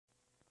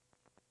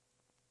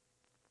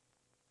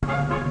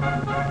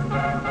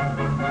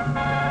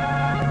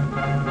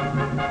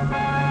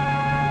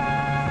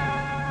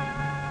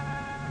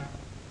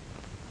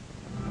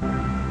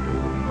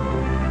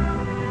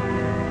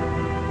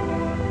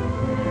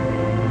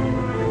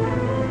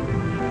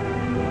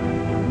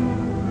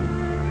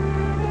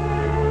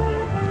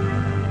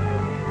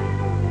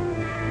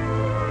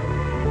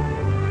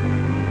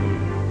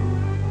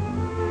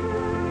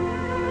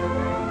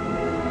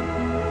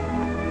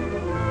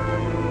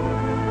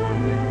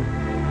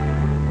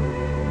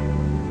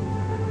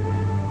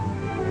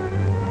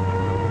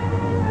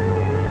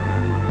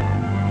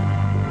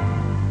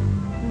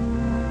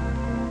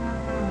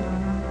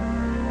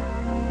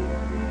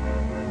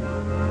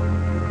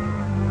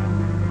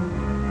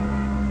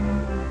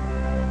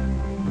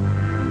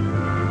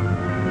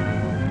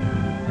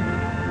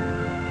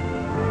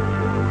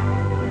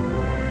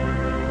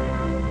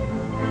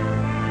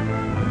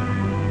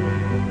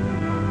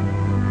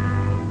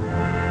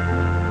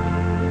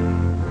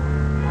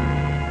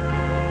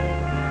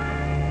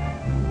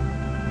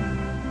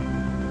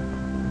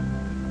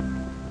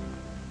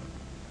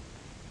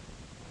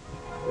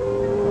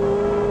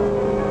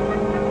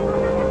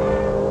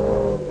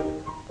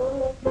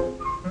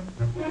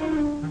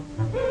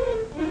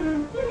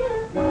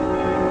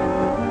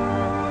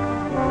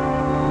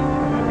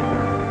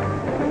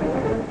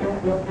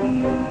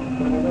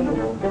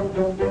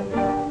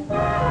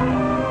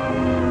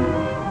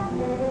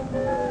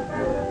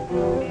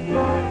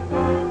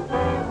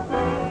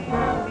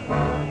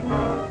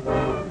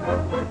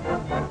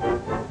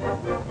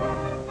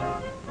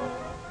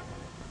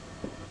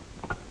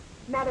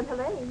Madam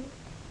Helene.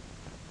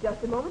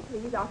 Just a moment,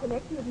 please. I'll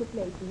connect you with Miss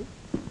Mason.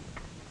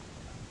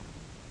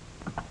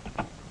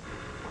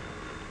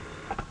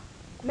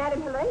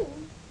 Madam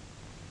Helene.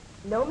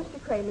 No,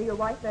 Mr. Kramer, your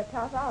wife left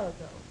half hour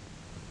ago.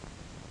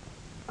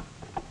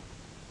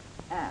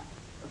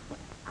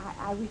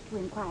 I wish to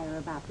inquire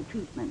about the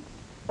treatment.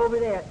 Over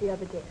there at the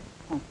other desk.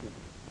 Thank you.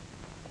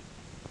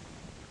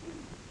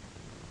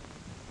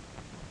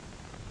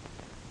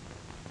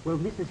 Will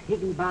Mrs.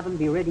 Higginbottom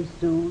be ready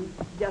soon?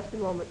 Just a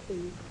moment,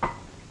 please.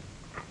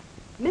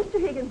 Mr.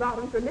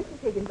 Higginbottom for Mrs.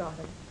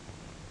 Higginbottom.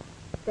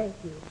 Thank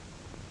you.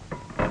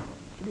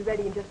 She'll be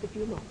ready in just a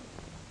few moments.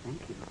 Thank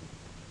you.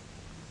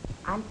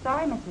 I'm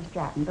sorry, Mrs.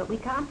 Stratton, but we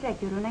can't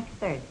take you till next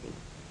Thursday.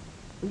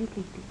 Will you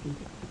please be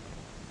seated?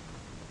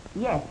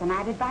 Yes, and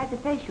I'd advise a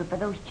facial for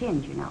those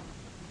chins, you know.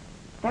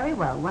 Very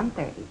well,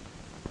 1:30.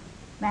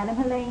 Madam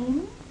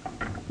Helene?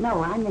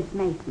 No, I'm Miss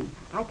Mason.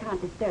 I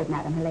can't disturb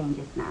Madam Helene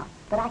just now,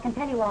 but I can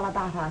tell you all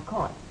about our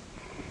course.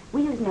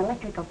 We use an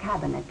electrical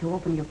cabinet to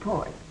open your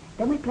pores.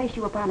 Then we place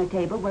you upon a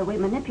table where we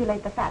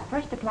manipulate the fat,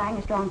 first applying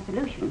a strong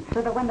solution,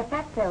 so that when the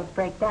fat cells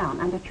break down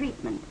under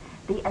treatment,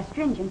 the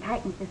astringent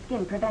tightens the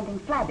skin, preventing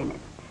flabbiness.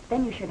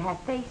 Then you should have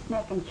face,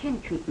 neck, and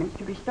chin treatments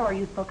to restore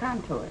youthful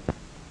contours.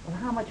 Well,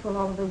 how much will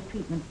all of those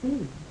treatments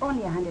be?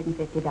 Only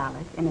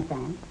 $150 in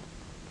advance.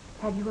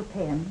 Have you a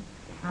pen?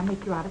 I'll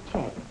make you out a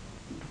check.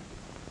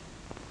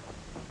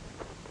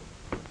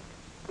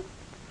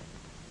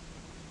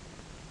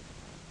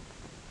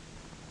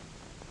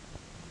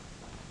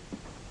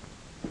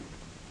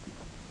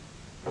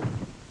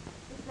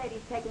 This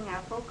lady's taking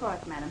our full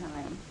course, Madam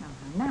Helene. Oh,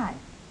 how nice.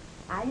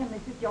 I am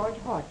Mrs. George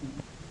Horton.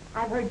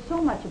 I've heard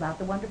so much about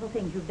the wonderful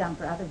things you've done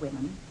for other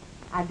women.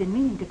 I've been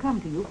meaning to come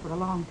to you for a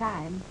long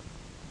time.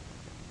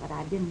 But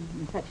I've been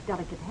in such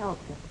delicate health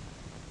that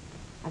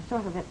I've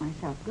sort of let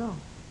myself go.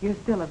 You're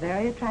still a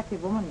very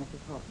attractive woman,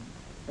 Mrs. Horton,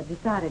 but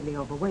decidedly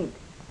overweight.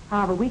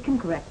 However, we can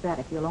correct that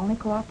if you'll only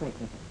cooperate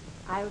with us.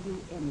 I'll do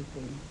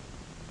anything.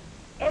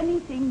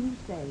 Anything you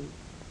say.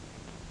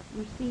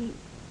 You see,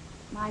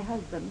 my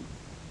husband,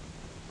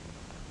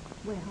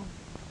 well,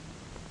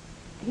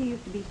 he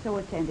used to be so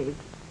attentive.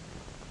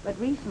 But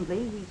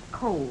recently, he's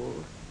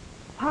cold.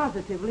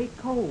 Positively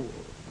cold.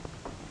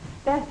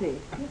 Bessie,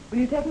 will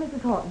you take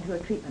Mrs. Horton to a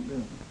treatment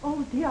room?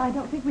 Oh, dear, I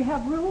don't think we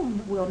have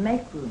room. We'll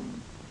make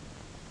room.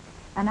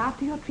 And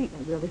after your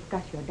treatment, we'll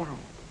discuss your diet.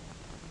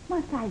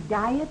 Must I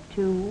diet,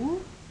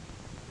 too?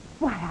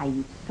 Why, I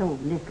eat so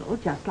little,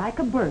 just like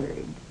a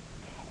bird.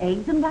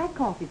 Eggs and black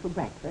coffee for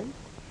breakfast,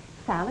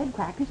 salad,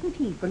 crackers, and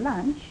tea for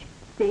lunch,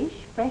 fish,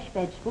 fresh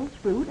vegetables,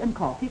 fruit, and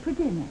coffee for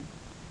dinner.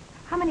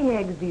 How many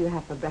eggs do you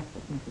have for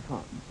breakfast, Mrs.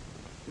 Horton?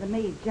 The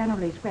maid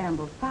generally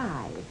scrambles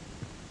 5.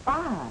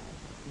 5?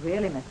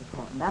 Really, Mrs.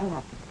 Horton, that'll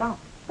have to stop.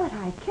 But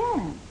I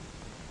can't.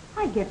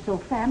 I get so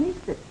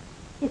famished that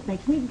it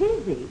makes me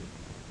dizzy.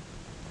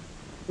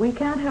 We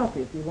can't help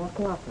you if you won't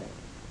cooperate.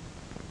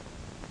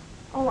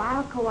 Oh,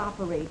 I'll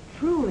cooperate.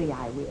 Truly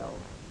I will.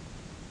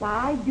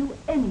 Why, I'd do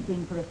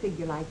anything for a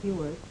figure like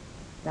yours.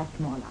 That's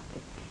more like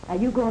it. Now,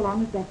 you go along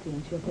with Bessie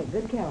and she'll take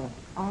good care of it.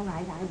 All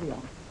right, I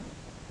will.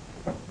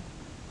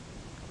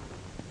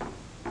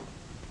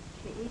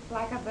 She eats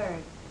like a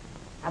bird.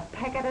 A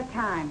peck at a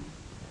time.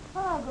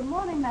 Oh, good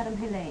morning, Madam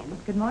Helene.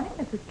 Good morning,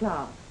 Mrs.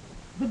 Clark.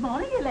 Good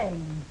morning,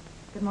 Elaine.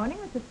 Good morning,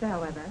 Mrs.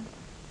 Fairweather.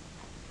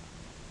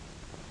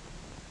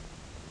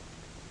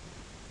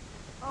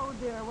 Oh,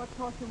 dear, what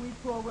torture we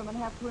poor women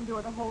have to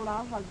endure to hold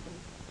our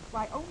husbands.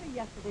 Why, only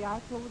yesterday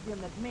I told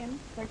Jim that men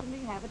certainly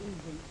have it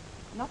easy.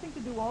 Nothing to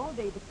do all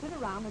day but sit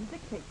around and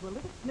dictate to a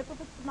little snip of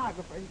a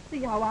stenographer and see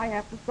how I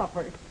have to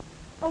suffer.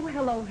 Oh,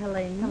 hello,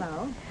 Helene.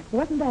 Hello.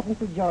 Wasn't that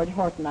Mrs. George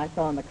Horton I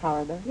saw in the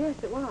corridor? Yes,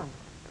 it was.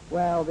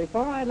 Well,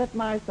 before I let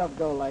myself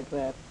go like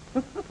that.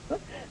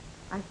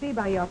 I see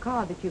by your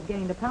card that you've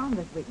gained a pound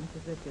this week,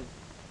 Mrs. Richards.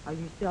 Are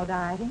you still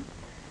dieting?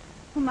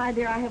 Oh, my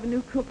dear, I have a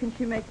new cook, and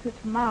she makes such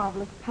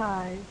marvelous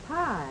pies.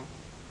 Pie.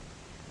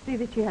 See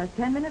that she has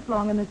 10 minutes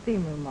long in the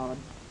steam room, Maud.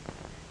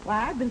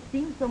 Why, I've been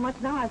steamed so much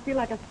now I feel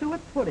like a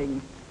suet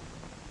pudding.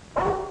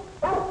 I'm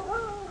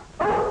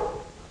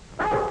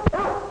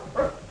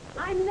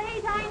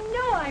late. I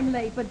know I'm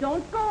late, but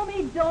don't scold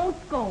me. Don't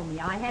scold me.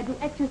 I had to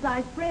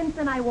exercise Prince,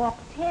 and I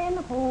walked 10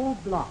 whole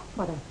blocks.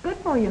 Well, that's good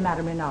for you,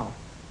 Madame Renault.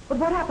 But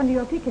what happened to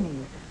your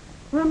Pekingese?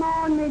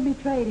 Ramon made me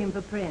trade him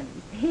for Prince.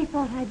 He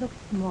thought I'd look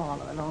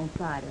smaller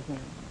alongside of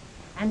him.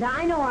 And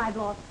I know I've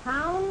lost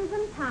pounds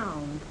and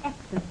pounds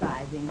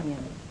exercising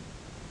him.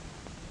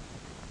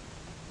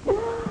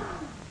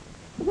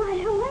 Why,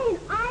 Helene,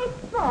 I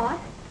thought...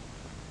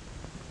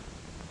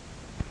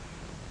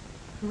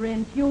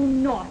 Prince, you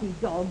naughty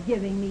dog,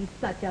 giving me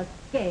such a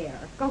scare.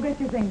 Go get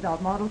your things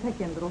out, Maud. It'll take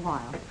you a little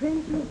while.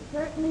 Prince, you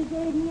certainly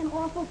gave me an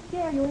awful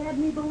scare. You had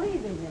me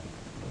believing it.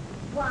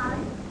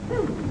 1,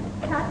 2,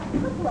 touch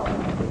the floor.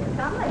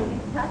 Come, ladies,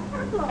 touch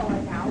the floor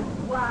now.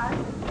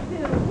 1,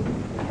 2,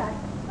 touch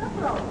the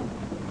floor.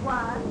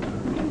 1,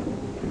 2,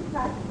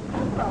 touch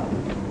the floor.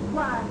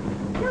 1,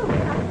 2,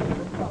 touch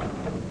the floor.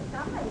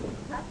 Come, ladies,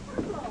 touch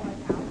the floor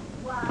now.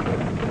 1,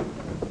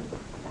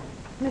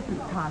 Mrs.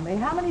 Conway,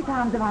 how many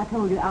times have I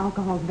told you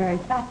alcohol's very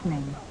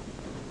fattening?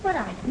 But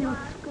I feel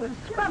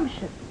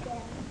scrumptious.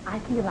 I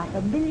feel like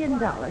 $1 million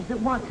that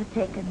wants to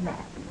take a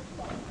nap.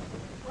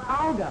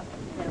 Olga.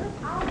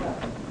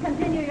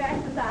 Continue your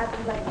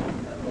exercises, ladies.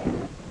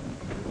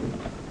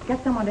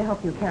 Get someone to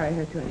help you carry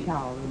her to a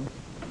shower room.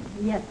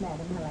 Yes,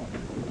 Madam Helene.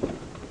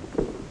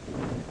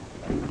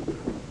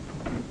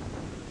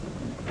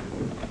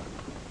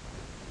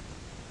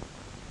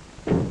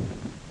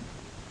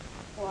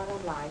 What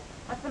a life.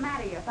 What's the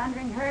matter? Your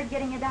thundering herd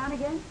getting you down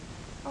again?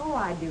 Oh,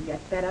 I do get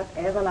fed up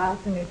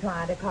everlastingly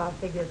trying to carve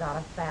figures out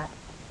of fat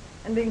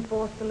and being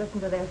forced to listen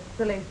to their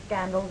silly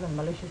scandals and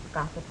malicious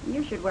gossip.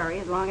 You should worry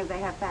as long as they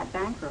have fat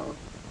bankrolls.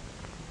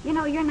 You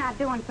know, you're not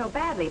doing so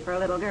badly for a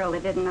little girl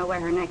that didn't know where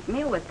her next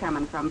meal was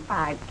coming from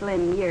 5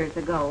 slim years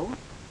ago.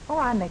 Oh,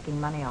 I'm making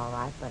money all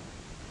right, but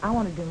I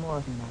want to do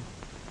more than that.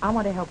 I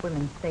want to help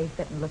women stay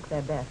fit and look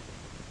their best.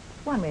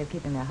 It's one way of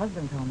keeping their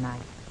husbands home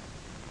nice.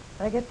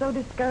 But I get so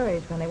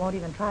discouraged when they won't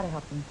even try to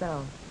help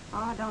themselves.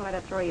 Oh, don't let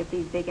it throw you if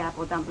these big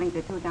apple dumplings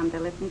are too dumb to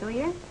listen to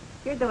you.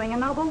 You're doing a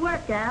noble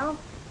work, gal.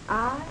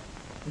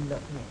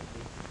 Look,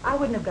 Nancy, I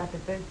wouldn't have got to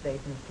first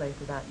base in this place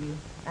without you,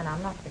 and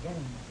I'm not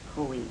forgetting it.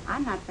 Hooey,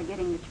 I'm not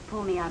forgetting that you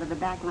pulled me out of the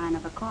back line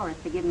of a chorus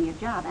to give me a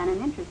job and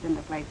an interest in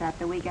the place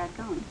after we got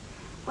going.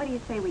 What do you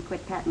say we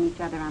quit patting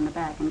each other on the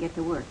back and get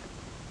to work?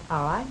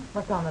 All right,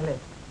 what's on the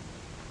list?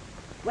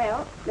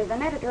 Well, there's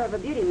an editor of a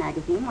beauty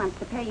magazine wants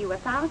to pay you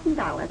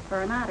 $1,000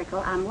 for an article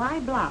on why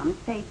blondes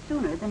fade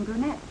sooner than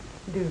brunettes.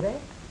 Do they?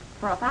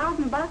 For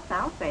 $1,000,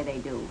 I'll say they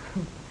do.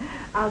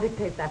 I'll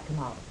dictate that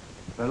tomorrow.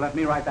 So let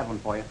me write that one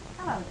for you.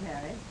 Hello,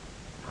 Terry.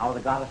 How are the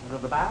goddesses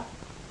of the bath?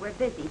 We're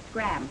busy,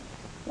 scram.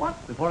 What?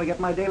 Before I get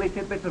my daily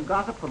tidbits of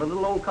gossip for the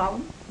little old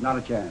column? Not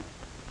a chance.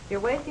 You're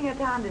wasting your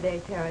time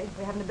today, Terry.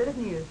 We're having a bit of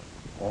news.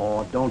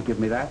 Oh, don't give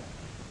me that.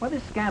 Why,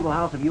 this Scandal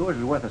House of yours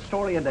is worth a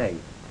story a day.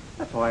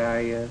 That's why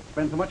I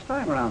spend so much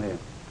time around here.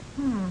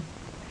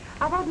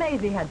 I thought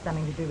Maisie had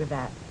something to do with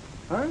that.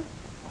 Huh?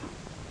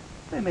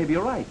 Hey, maybe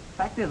you're right.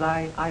 Fact is,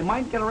 I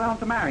might get around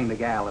to marrying the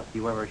gal if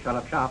you ever shut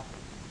up shop.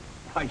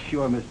 I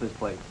sure miss this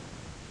place.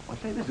 Well,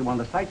 say, this is one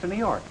of the sights of New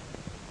York.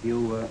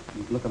 You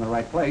look in the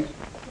right place.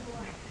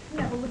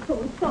 Never was so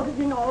insulted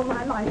in all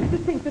my life to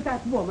think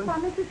that woman... Why,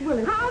 Mrs.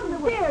 Willis... How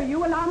dare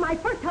you allow my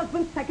first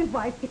husband's second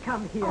wife to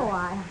come here?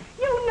 Oh,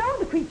 You know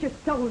the creature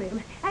stole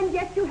him, and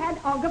yet you had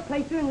Olga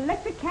place her in an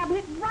electric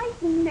cabinet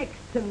right next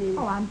to me.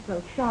 Oh, I'm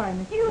so sorry,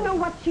 Mrs. Do you know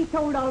what she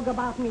told Olga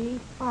about me?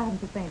 I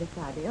haven't the faintest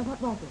idea.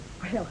 What was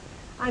it? Well,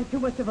 I'm too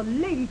much of a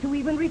lady to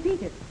even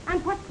repeat it.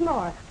 And what's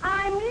more,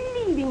 I'm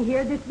leaving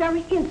here this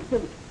very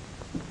instant.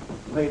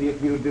 Lady,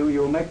 if you do,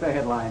 you'll make the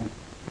headlines.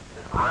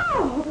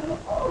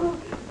 Oh!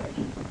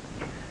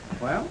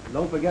 Well,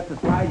 don't forget to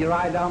slide your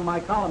eye down my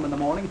column in the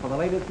morning for the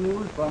latest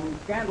news from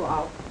Scandal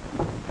House.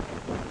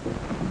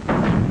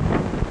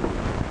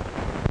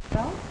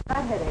 Well,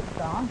 that headache's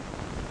gone.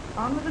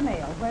 On with the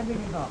mail. Where did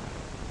we go?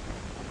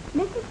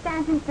 Mrs.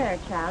 Stanton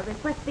Fairchild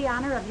requests the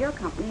honor of your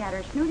company at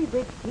her Snooty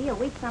Bridge tea a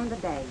week from the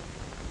day.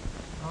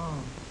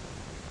 Oh.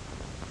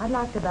 I'd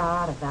like to bow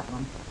out of that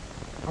one.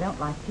 I don't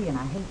like tea and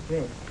I hate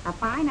bridge. A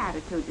fine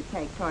attitude to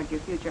take toward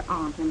your future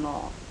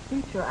aunt-in-law.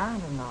 Future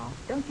aunt-in-law.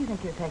 Don't you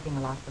think you're taking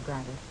a lot for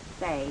granted?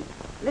 Say,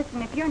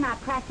 listen, if you're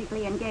not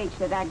practically engaged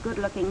to that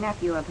good-looking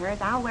nephew of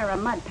hers, I'll wear a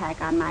mud pack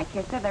on my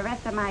kisser the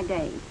rest of my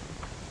days.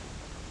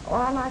 Oh,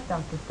 I like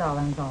Dr.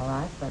 Stallings all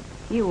right, but...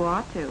 You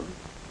ought to.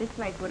 This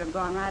place would have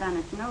gone right on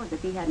its nose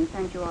if he hadn't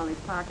sent you all his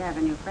Park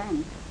Avenue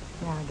friends.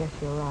 Yeah, I guess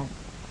you're right.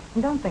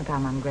 And don't think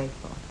I'm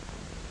ungrateful.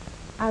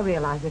 I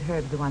realize that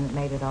Herb's the one that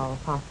made it all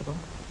possible.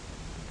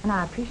 And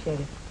I appreciate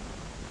it.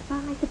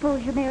 Well, I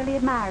suppose you merely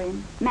admire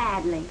him.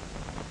 Madly.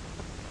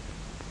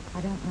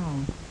 I don't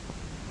know.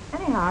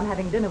 Anyhow, I'm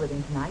having dinner with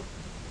him tonight.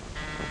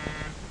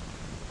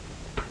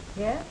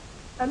 Yes?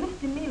 Miss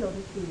DeMilo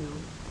to see you.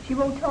 She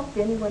won't talk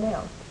to anyone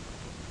else.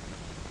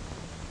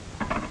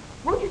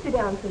 Won't you sit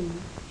down, please?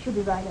 She'll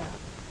be right out.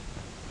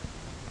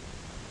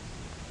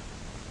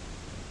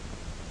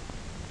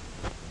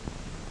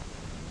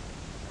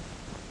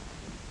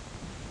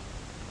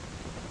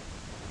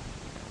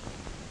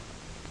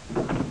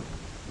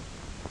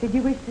 Did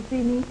you wish to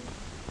see me?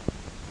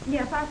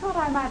 Yes, I thought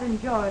I might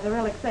enjoy the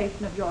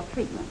relaxation of your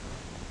treatment.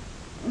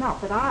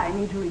 Not that I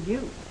need to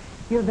reduce.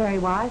 You're very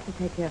wise to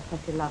take care of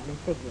such a lovely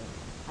figure.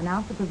 An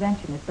ounce of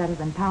prevention is better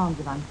than pounds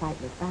of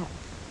unsightly fat.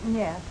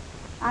 Yes,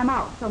 I'm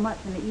out so much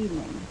in the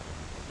evening.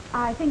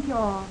 I think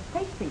your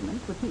face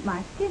treatments would keep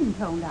my skin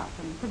toned up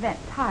and prevent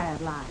tired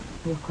lines.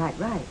 You're quite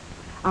right.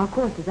 Our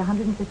course is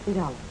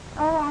 $150.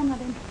 Oh, I'm not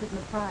interested in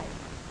the price.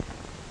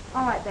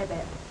 All right, baby.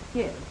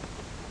 Cheers.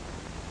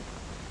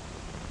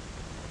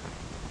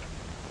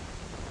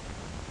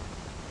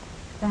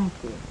 Thank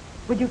you.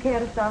 Would you care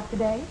to start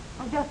today?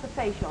 Oh, just a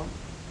facial.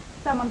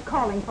 Someone's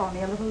calling for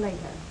me a little later.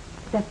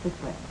 Step this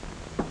way.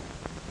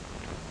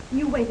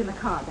 You wait in the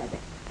car, baby.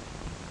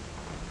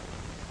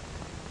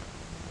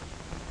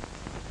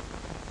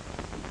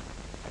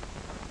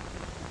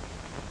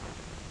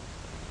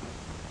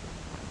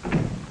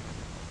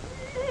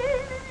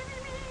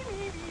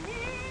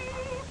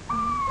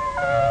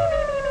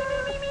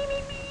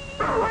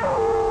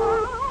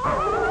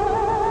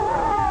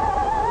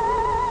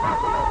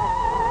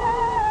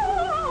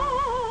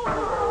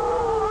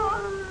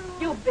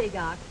 You big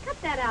ox, cut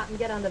that out and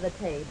get under the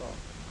table.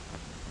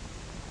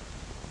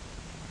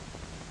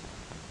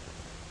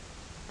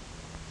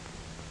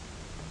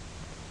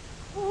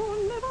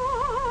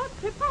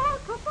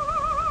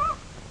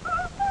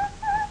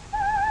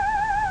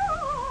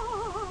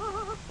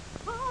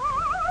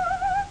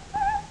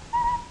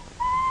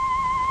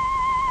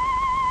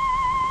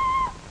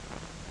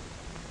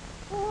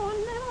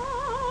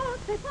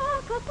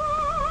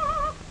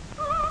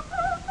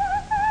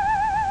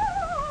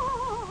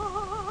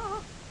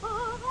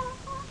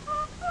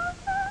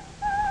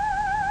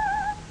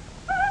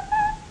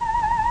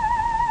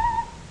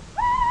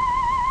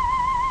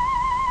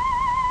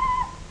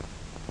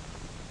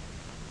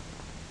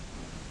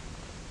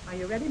 Are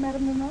you ready,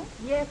 Madame Newell?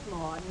 Yes,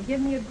 Maud, and give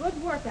me a good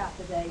workout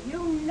today. You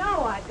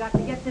know I've got to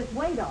get this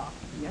weight off.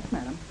 Yes,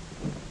 madam.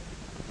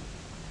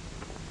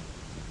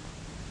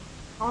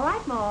 All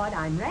right, Maud,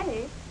 I'm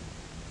ready.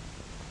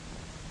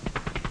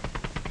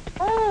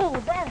 Oh,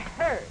 that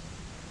hurts.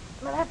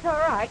 Well, that's all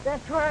right.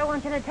 That's where I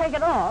want you to take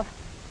it off.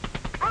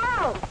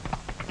 Ouch!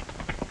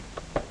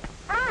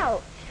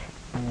 Ouch!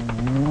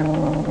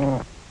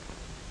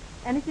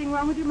 Anything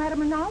wrong with you, Madame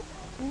Renault?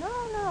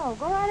 No.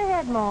 Go right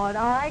ahead, Maud.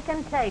 I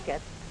can take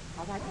it.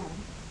 All right, madam.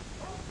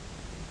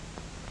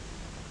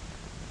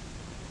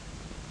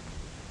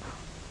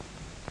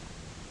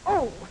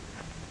 Oh!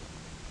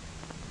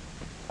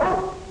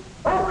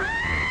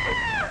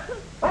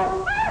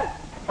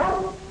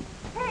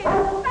 Hey,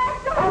 back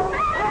door,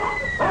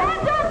 back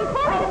door, you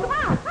pull me to come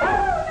out.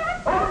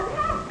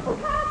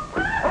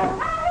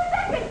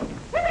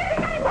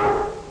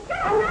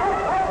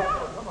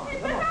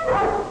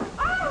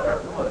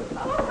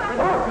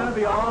 It's gonna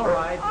be all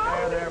right.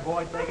 There,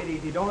 boy. Take it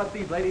easy. Don't let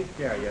these ladies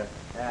scare you.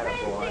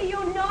 Attaboy. Christy,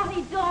 you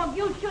naughty dog,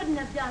 you shouldn't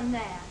have done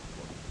that.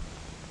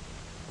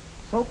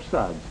 Soap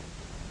suds.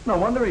 No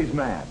wonder he's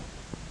mad.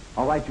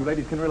 All right, you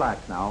ladies can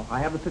relax now. I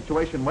have the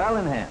situation well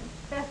in hand.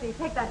 Bessie,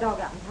 take that dog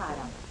out and tie it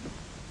up.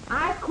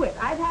 I quit.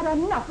 I've had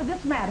enough of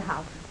this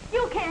madhouse.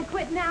 You can't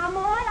quit now,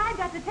 Maud. I've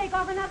got to take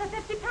off another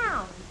 50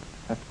 pounds.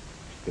 She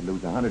could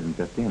lose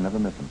 150 and never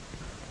miss him.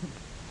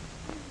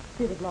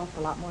 She'd have lost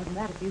a lot more than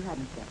that if you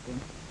hadn't stepped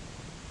in.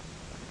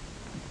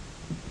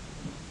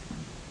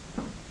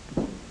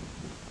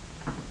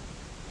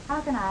 How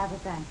can I ever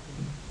thank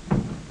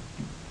you?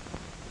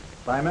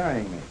 By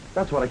marrying me.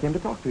 That's what I came to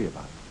talk to you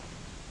about.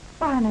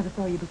 Why, I never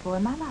saw you before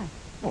in my life.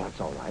 Well, that's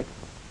all right.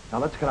 Now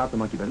let's cut out the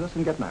monkey business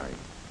and get married.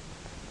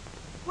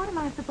 What am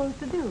I supposed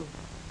to do?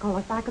 Call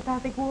a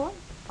psychopathic ward?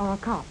 Or a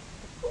cop?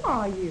 Who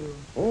are you?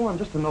 Oh, I'm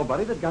just a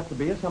nobody that got to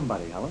be a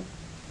somebody, Helen.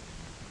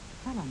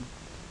 Helen.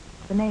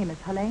 The name is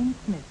Helene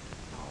Smith.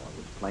 Oh, it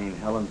was plain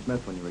Helen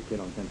Smith when you were a kid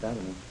on 10th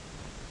Avenue.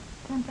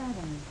 10th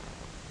Avenue.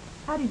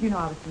 How did you know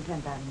I was from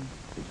 10th Avenue?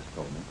 She just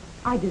told me.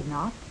 I did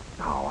not.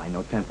 Oh, I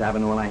know 10th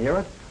Avenue when I hear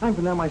it. I'm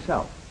from there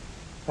myself.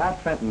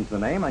 Pat Fenton's the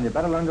name, and you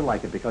better learn to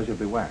like it because you'll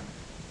be wearing it.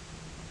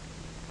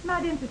 It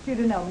might interest you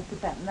to know, Mr.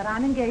 Fenton, that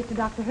I'm engaged to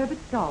Dr. Herbert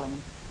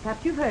Stallings.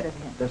 Perhaps you've heard of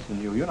him.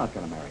 Listen, you're not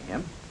going to marry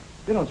him.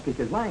 You don't speak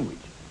his language.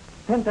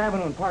 10th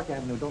Avenue and Park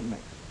Avenue don't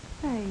mix.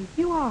 Say,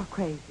 you are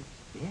crazy.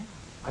 Yeah?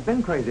 I've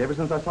been crazy ever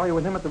since I saw you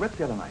with him at the Ritz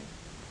the other night.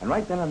 And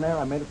right then and there,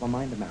 I made up my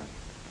mind to marry you.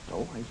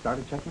 So I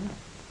started checking out.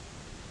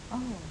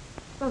 Oh.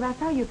 So that's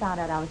how you found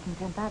out I was from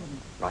 10th Avenue.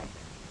 Right.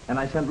 And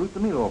I sent Ruth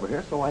DeMilo over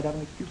here so I'd have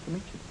an excuse to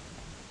meet you.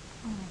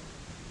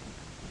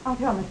 I'll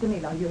tell Mr.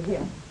 Newell you're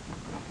here.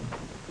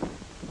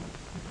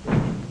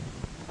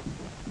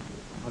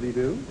 How do you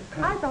do?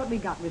 I thought we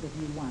got rid of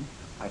you once.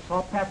 I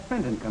saw Pat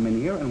Fenton come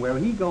in here, and where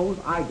he goes,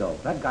 I go.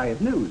 That guy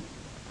is news.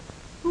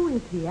 Who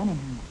is he, anyhow?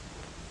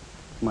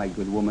 My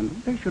good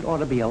woman, there should ought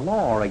to be a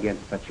law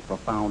against such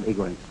profound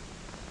ignorance.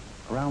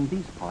 Around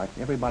these parts,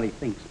 everybody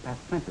thinks Pat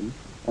Fenton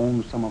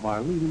owns some of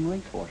our leading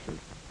racehorses,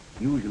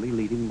 usually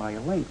leading by a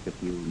length,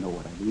 if you know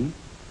what I mean.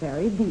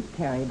 Very deep,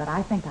 Terry, but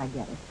I think I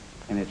get it.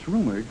 And it's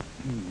rumored,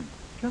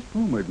 just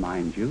rumored,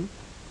 mind you,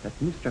 that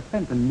Mr.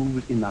 Fenton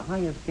moves in the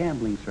highest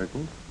gambling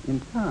circles in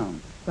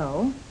town.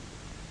 So?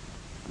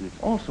 And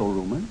it's also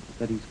rumored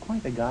that he's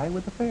quite a guy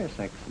with the fair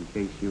sex, in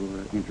case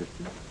you're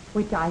interested.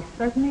 Which I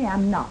certainly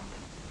am not.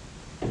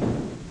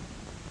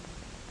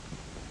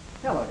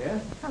 Hello, dear.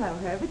 Hello,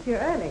 Herbert. You're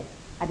early.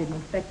 I didn't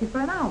expect you for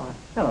an hour.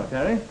 Hello,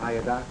 Terry.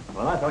 Hiya, Doc.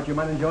 Well, I thought you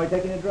might enjoy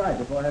taking a drive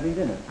before having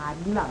dinner.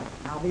 I'd love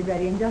it. I'll be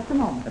ready in just a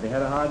moment. Have you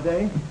had a hard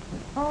day?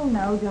 Oh,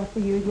 no, just the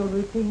usual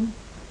routine.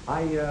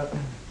 I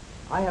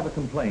have a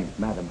complaint,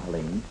 Madam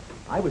Helene.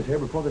 I was here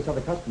before this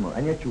other customer,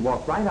 and yet you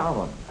walked right out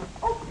on me.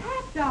 Oh,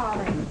 Pat,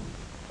 darling.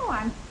 Oh,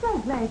 I'm so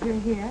glad you're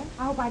here.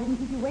 I hope I didn't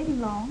keep you waiting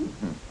long.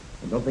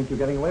 I don't think you're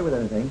getting away with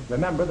anything.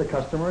 Remember, the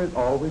customer is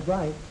always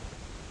right.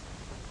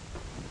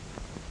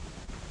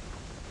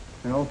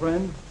 An old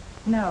friend?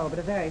 No, but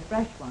a very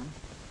fresh one.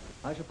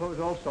 I suppose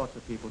all sorts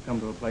of people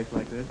come to a place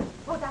like this.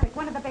 Oh, Derek,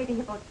 one of the baby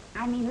hippos,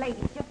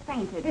 ladies, just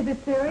fainted. Is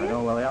it serious?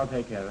 Don't worry, I'll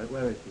take care of it.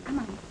 Where is she? Come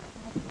on.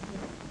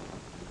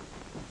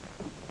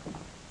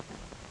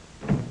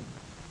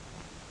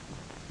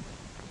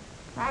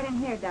 Right in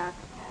here, Doc.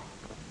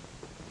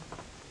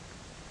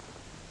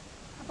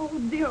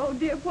 Oh,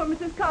 dear, poor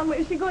Mrs. Conway.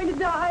 Is she going to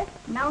die?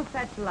 No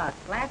such luck.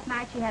 Last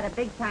night she had a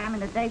big time,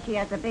 and today she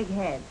has a big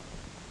head.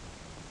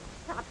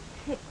 Stop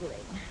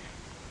tickling.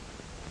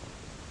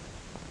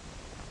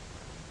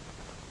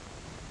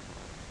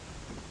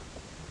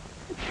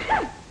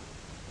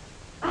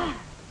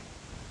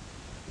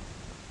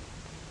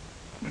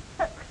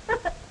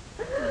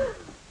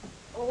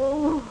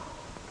 Oh.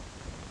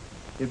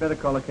 You'd better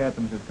call a cab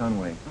to Mrs.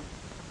 Conway.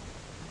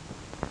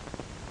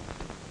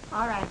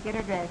 All right, get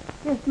her dressed.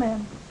 Yes,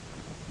 ma'am.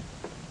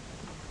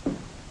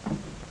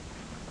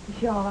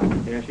 Sure.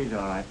 Yeah, she's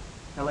all right.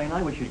 Helene,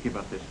 I wish you'd give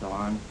up this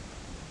salon.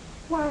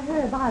 Why,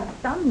 Herb, I've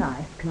some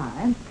nice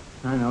clients.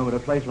 I know, but a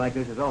place like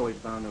this is always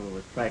bound to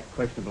attract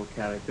questionable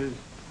characters.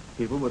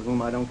 People with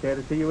whom I don't care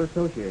to see you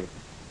associate.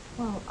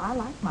 Well, I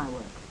like my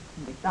work.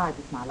 And besides,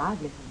 it's my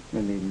livelihood.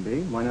 It needn't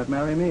be. Why not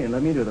marry me and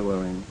let me do the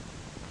worrying?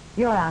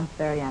 Your aunt's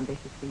very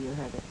ambitious for you,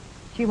 Herbert.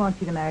 She wants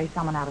you to marry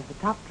someone out of the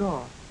top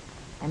drawer.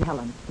 And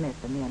Helen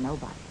Smith, a mere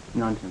nobody.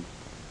 Nonsense.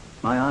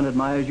 My aunt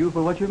admires you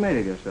for what you've made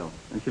of yourself,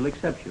 and she'll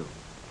accept you.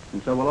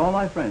 And so will all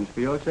my friends, for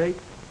your sake,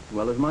 as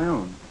well as my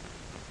own.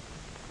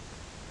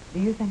 Do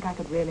you think I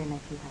could really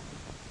make you happy?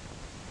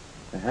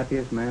 The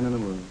happiest man in the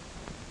world.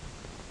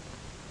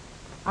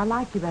 I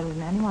like you better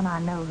than anyone I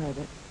know,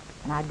 Herbert.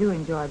 And I do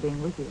enjoy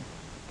being with you.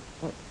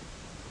 But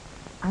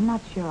I'm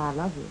not sure I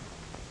love you.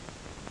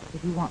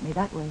 If you want me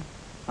that way.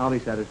 I'll be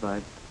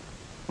satisfied.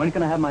 When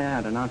can I have my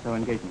aunt announce our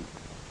engagement?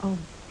 Oh,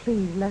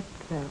 please, let's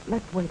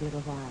wait a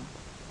little while.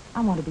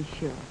 I want to be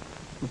sure.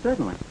 Well,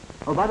 certainly.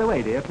 Oh, by the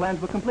way, dear,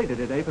 plans were completed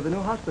today for the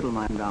new hospital,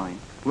 my darling.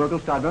 Work will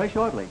start very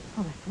shortly.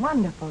 Oh, that's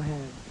wonderful,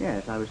 Herb.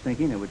 Yes, I was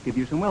thinking it would give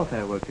you some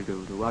welfare work to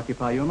do, to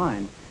occupy your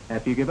mind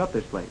after you give up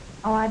this place.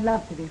 Oh, I'd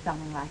love to do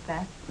something like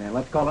that. Then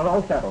let's call it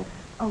all settled.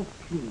 Oh,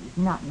 please,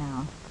 not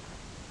now.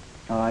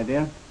 All right,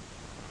 dear.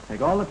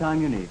 Take all the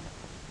time you need.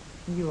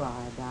 You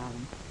are,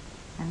 darling.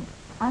 And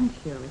I'm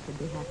sure we could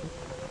be happy.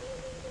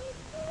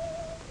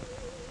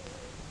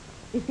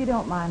 If you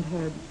don't mind,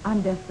 Herb,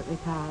 I'm desperately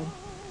tired.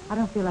 I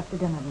don't feel up to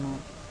dinner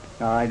tonight.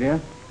 All right, dear.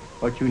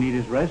 What you need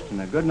is rest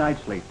and a good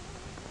night's sleep.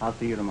 I'll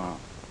see you tomorrow.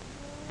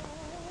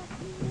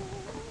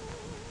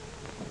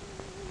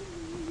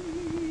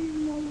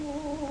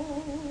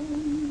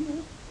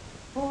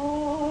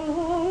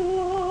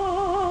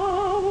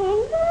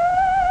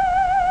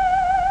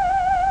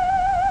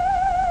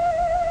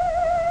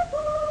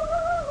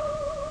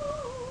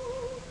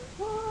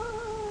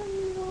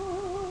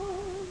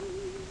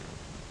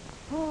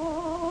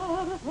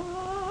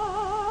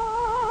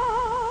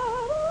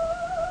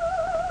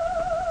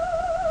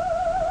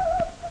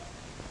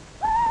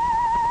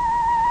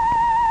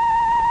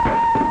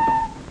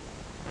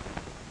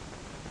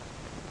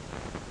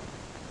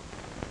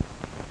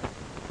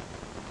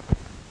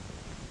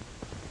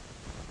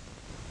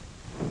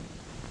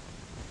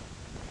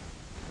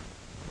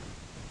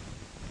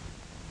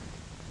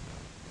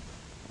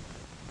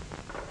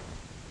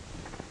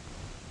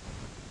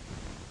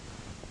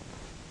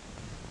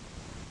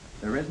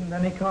 There isn't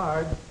any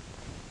card.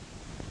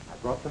 I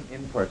brought them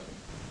in person.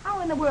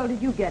 How in the world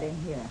did you get in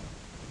here?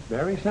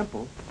 Very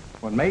simple.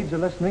 When maids are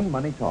listening,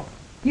 money talks.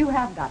 You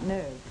have got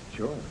nerves.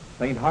 Sure.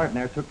 St.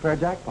 Hartner took fair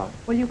jackpot.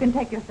 Well, you can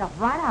take yourself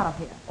right out of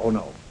here. Oh,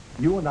 no.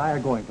 You and I are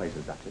going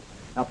places, Duchess.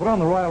 Now put on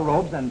the royal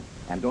robes and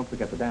don't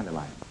forget the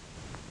dandelion.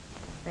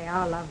 They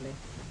are lovely.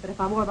 But if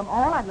I wore them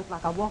all, I'd look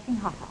like a walking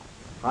hothouse.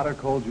 Hot or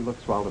cold, you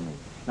look swell to me.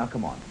 Now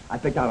come on. I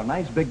picked out a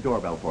nice big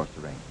doorbell for us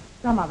to ring.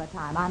 Some other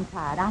time. I'm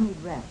tired. I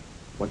need rest.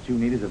 What you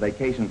need is a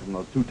vacation from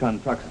those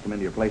 2-ton trucks that come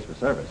into your place for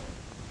service.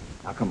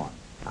 Now come on.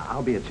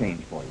 I'll be a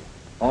change for you.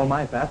 All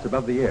my fat's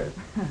above the ears.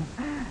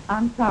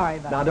 I'm sorry,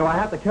 but... Now, do I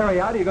have to carry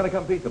out, or are you going to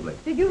come peaceably?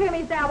 Did you hear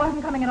me say I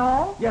wasn't coming at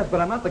all? Yes,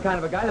 but I'm not the kind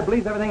of a guy that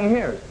believes everything he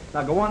hears.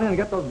 Now, go on in and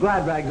get those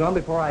glad rags on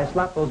before I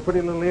slap those pretty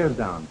little ears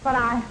down. But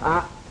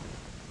I...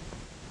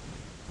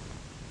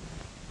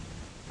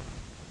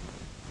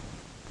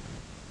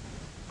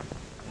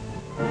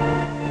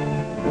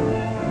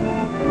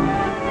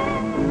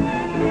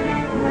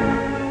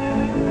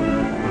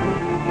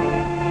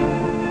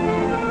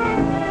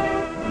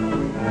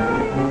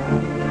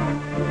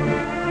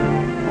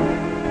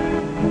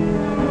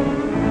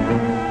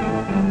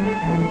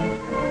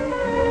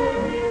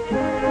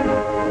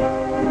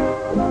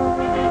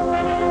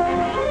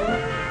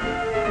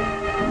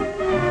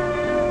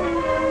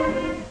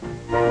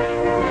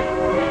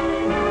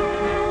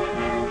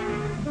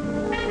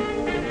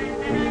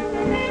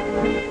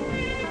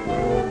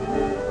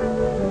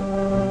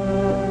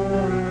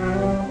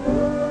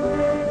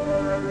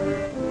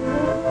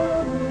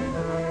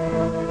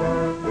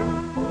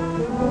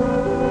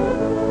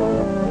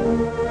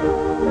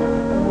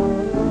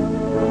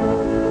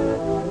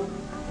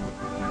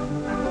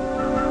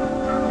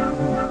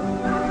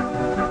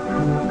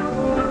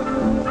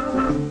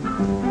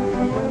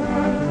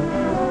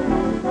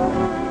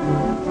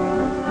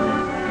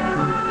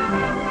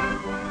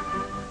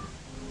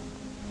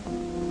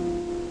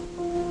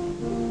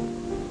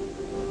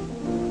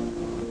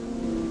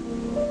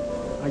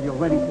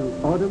 Ready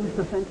to order,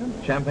 Mr. Fenton?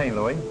 Champagne,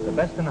 Louis. The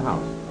best in the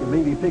house. You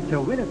maybe picked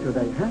your winner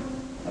today, huh?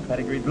 A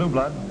pedigreed blue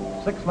blood.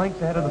 6 lengths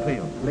ahead of the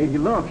field. Lady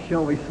Love sure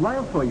always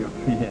smiled for you.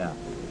 Yeah.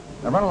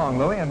 Now run along,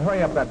 Louis, and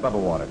hurry up that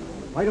bubble water.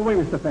 Right away,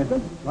 Mr.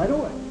 Fenton. Right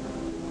away.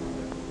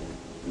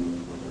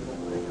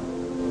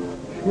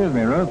 Excuse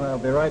me, Ruth. I'll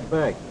be right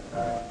back.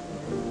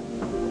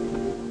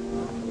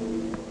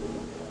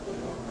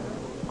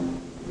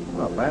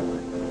 Hello, Pat.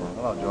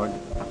 Hello, George.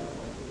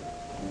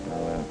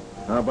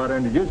 How about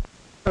introducing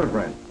your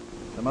friend?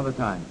 Some other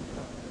time.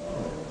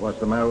 What's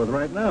the matter with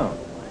right now?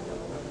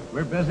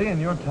 We're busy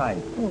and you're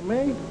tight. Oh,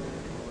 me?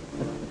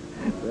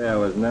 Yeah, I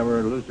was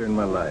never looser in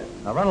my life.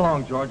 Now run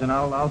along, George, and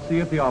I'll see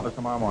you at the office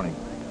tomorrow morning.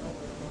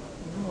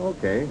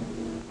 Okay.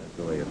 That's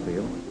the way you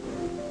feel.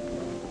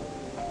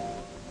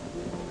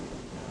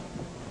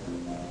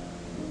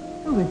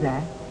 Who is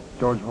that?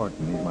 George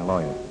Horton. He's my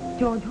lawyer.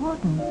 George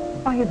Horton.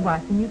 Why, his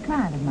wife's a new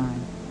client of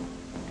mine.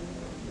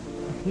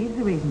 If he's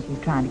the reason she's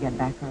trying to get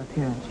back her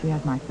appearance, she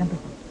has my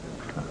sympathy.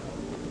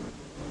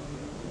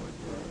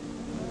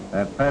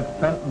 That Pat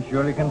Fenton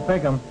surely can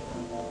pick 'em.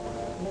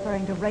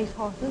 Referring to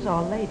racehorses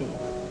or ladies?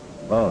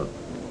 Both.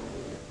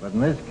 But in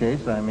this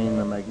case, I mean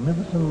the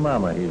magnificent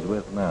mama he's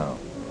with now.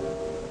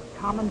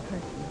 Common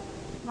person.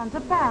 Runs a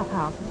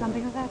bathhouse or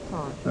something of that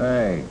sort.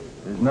 Hey,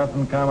 there's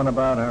nothing common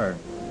about her.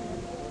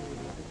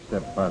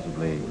 Except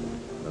possibly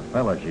the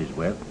fella she's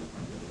with.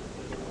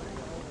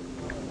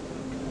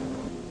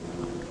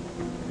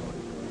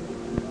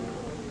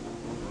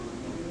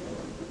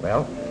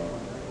 Well,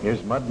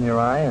 here's mud in your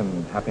eye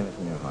and happiness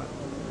in your heart.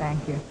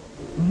 Thank you.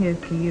 And here's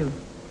to you.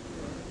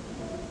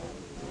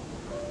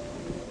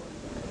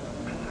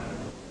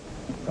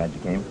 Glad you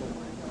came.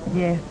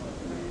 Yes.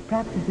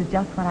 Perhaps this is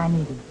just what I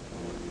needed.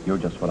 You're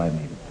just what I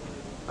needed.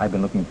 I've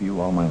been looking for you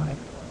all my life.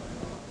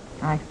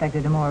 I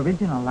expected a more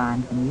original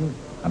line from you.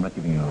 I'm not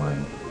giving you a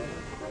line.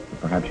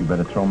 But perhaps you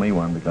better throw me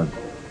one because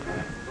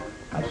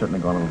I've certainly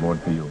gone overboard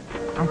for you.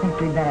 I think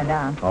we'd better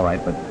dance. All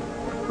right, but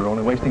we're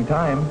only wasting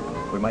time.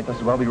 We might just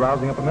as well be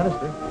rousing up a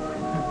minister.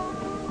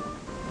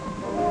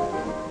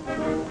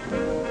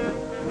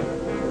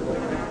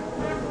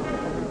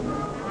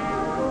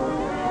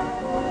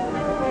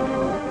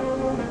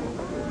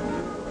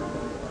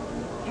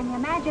 Can you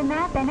imagine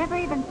that? They never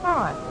even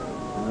saw us.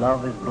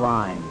 Love is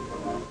blind.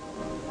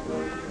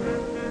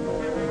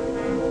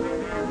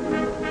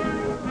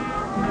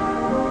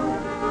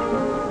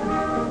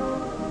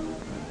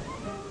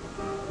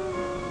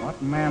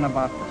 What man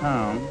about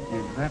town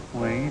is that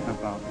way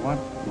about what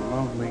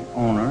lovely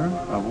owner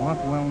of what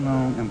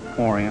well-known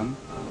emporium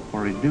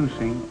for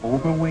reducing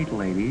overweight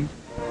ladies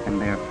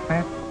and their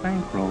fat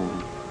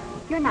bankrolls?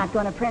 You're not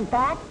going to print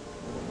that.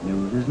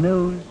 News is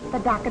news. The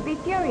doc would be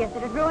furious.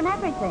 It'd ruin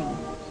everything.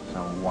 So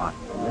what?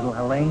 Little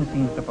Helene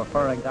seems to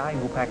prefer a guy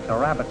who packs a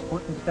rabbit's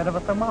foot instead of a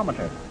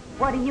thermometer.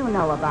 What do you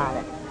know about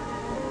it?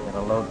 Get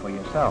a load for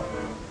yourself.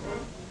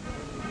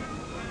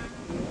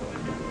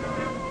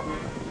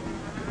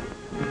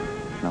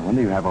 Now, when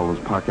do you have all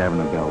those Park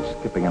Avenue bells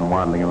skipping and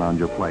waddling around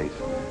your place?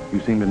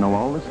 You seem to know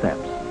all the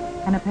steps.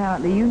 And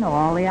apparently you know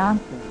all the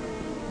answers.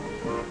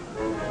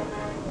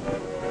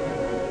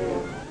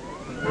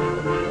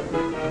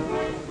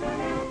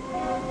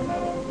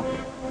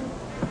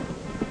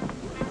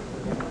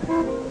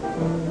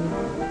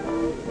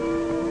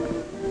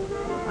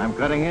 I'm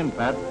cutting in,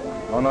 Pat.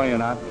 Oh, no, you're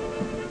not.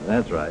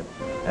 That's right.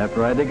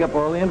 After I dig up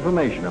all the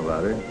information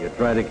about her, you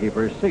try to keep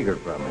her secret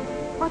from me.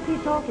 What's he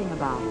talking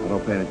about? I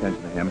don't pay any attention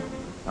to him.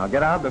 Now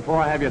get out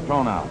before I have you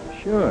thrown out.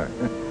 Sure.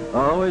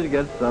 Always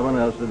get someone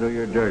else to do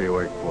your dirty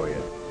work for you.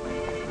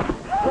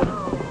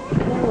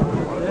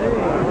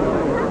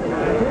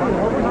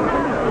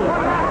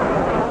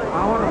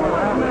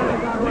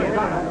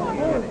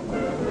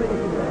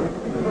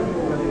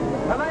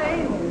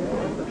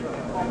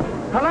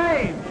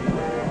 Helene!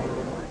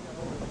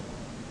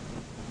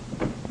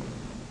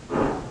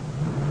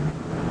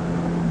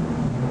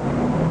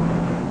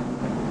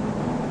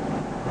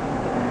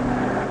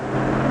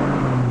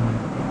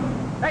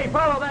 Hey,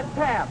 follow that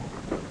tab.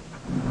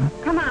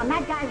 Come on,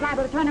 that guy's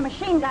liable to turn a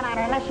machine gun on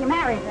her unless she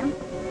marries him.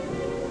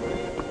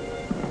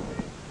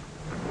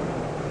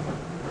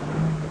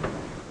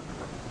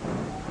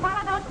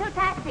 Follow those two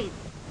taxis.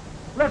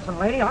 Listen,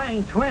 lady, I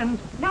ain't twins.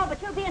 No,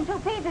 but you'll be in two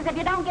pieces if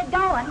you don't get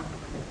going.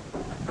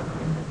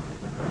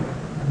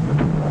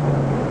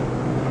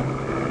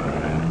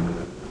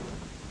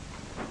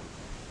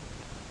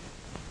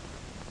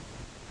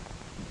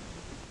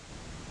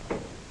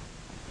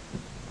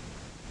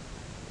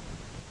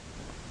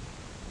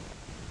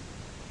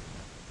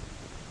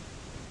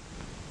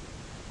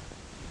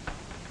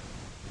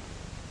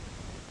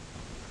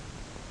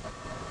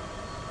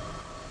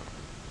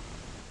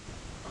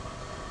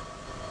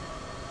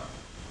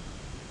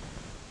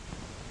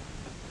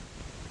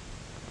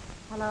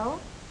 Hello?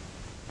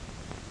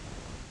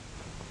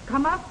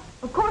 Come up?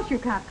 Of course you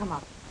can't come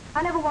up.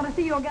 I never want to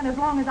see you again as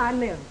long as I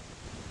live.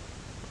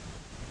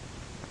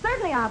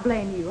 Certainly I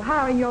blame you,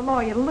 hiring your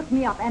lawyer to look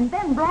me up and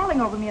then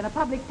brawling over me in a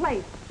public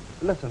place.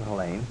 Listen,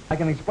 Helene, I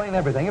can explain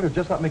everything if you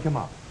just let me come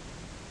up.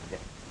 Yeah.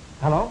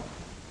 Hello?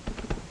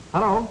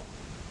 Hello?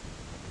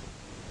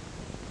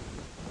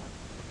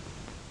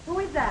 Who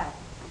is that?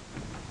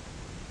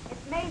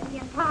 It's Maisie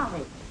and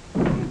Polly.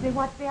 Maisie,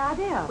 what's the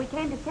idea? We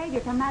came to save you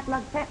from that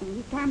lug Fenton.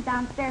 He camped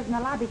downstairs in the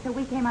lobby, so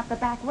we came up the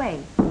back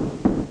way.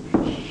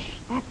 Shh,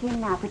 that's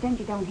him now. Pretend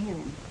you don't hear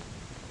him.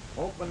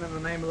 Open in the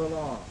name of the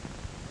law.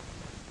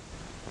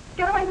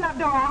 Get away from that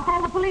door. I'll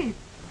call the police.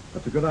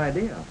 That's a good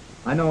idea.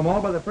 I know them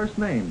all by their first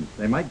names.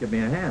 They might give me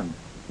a hand.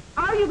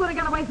 Are you going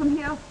to get away from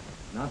here?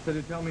 Not till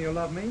you tell me you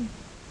love me,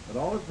 but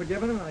all is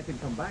forgiven and I can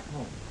come back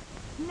home.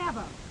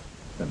 Never.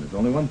 Then there's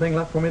only one thing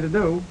left for me to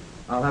do.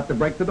 I'll have to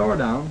break the door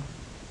down.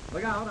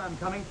 Look out, I'm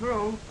coming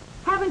through.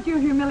 Haven't you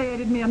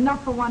humiliated me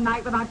enough for one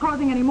night without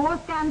causing any more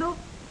scandal?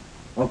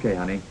 Okay,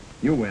 honey.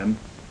 You win.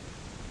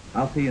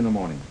 I'll see you in the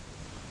morning.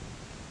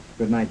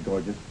 Good night,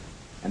 gorgeous.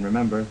 And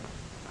remember,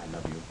 I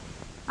love you.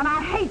 And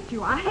I hate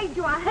you. I hate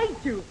you. I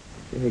hate you.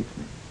 She hates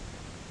me.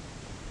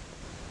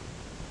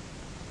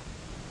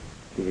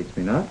 She hates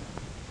me not.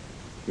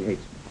 She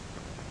hates me.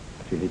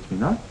 She hates me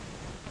not.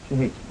 She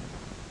hates me.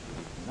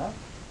 Not?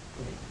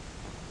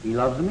 He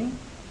loves me.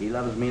 He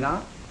loves me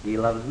not. He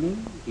loves me.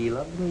 He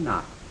loves me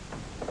not.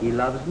 He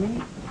loves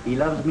me. He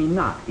loves me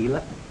not. You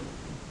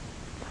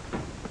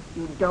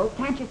dope.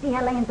 Can't you see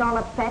Helene's all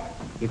upset?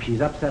 If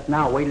she's upset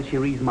now, wait till she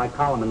reads my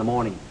column in the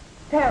morning.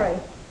 Terry,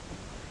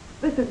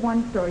 this is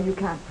one story you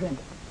can't print.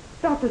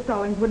 Dr.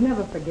 Stallings would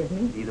never forgive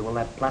me. Neither will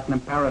that platinum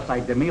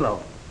parasite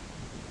DeMilo.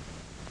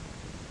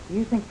 Do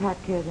you think Pat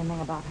cares anything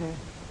about her?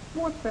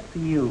 What's that to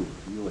you?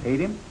 You hate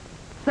him?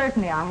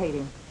 Certainly I hate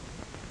him.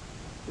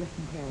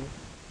 Listen, Terry,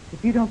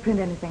 if you don't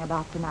print anything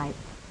about tonight,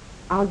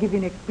 I'll give you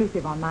an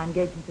exclusive on my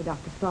engagement to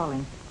Dr.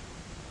 Stallings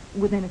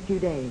within a few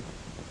days.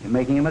 You're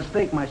making a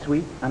mistake, my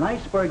sweet. An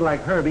iceberg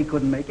like Herbie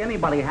couldn't make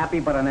anybody happy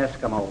but an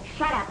Eskimo.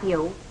 Shut up,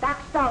 you.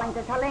 Doc Stallings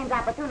is Helene's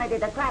opportunity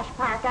to crash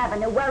Park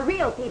Avenue, where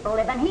real people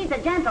live, and he's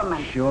a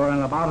gentleman. Sure,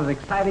 and about as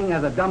exciting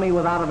as a dummy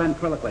without a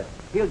ventriloquist.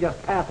 He'll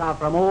just pass out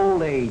from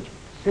old age,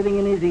 sitting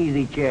in his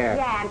easy chair.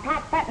 Yeah, and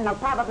Pat Fenton will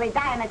probably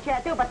die in the chair,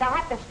 too, but they'll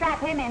have to strap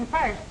him in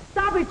first.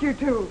 Stop it, you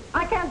two.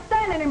 I can't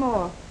stand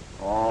anymore.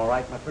 All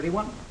right, my pretty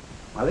one.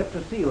 My lips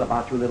are sealed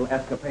about your little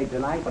escapade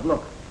tonight, but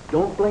look,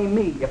 don't blame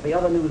me if the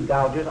other news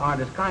gougers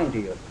aren't as kind to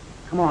you.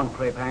 Come on,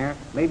 crepe hanger.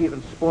 Maybe you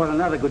can sport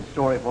another good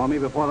story for me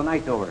before the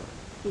night's over.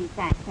 Gee,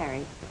 thanks,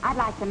 Terry. I'd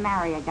like to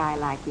marry a guy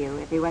like you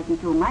if he wasn't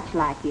too much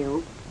like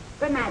you.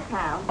 Good night,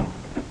 pal.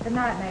 Good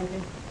night,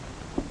 Maisie.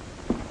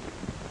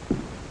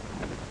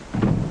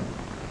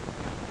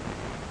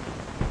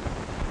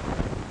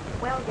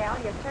 Well, gal,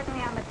 you're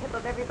certainly on the tip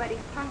of everybody's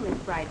tongue this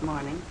bright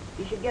morning.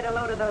 You should get a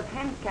load of those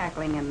hens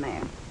cackling in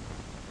there.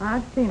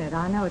 I've seen it.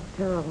 I know it's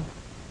terrible.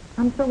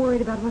 I'm so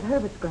worried about what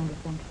Herbert's going to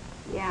think.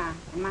 Yeah,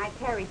 and my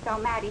Terry's so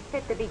mad he's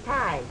fit to be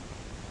tied.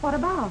 What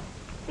about?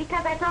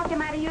 Because I told you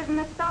might have used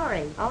the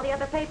story. All the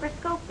other papers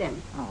scooped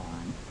him. Oh,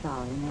 I'm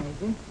sorry,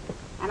 Maisie.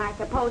 And I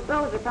suppose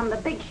those are from the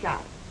big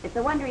shot. It's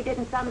a wonder he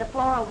didn't send the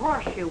floral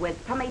horseshoe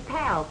with "Tummy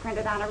Pal"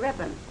 printed on a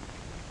ribbon.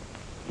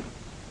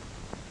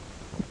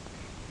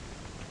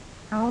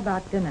 How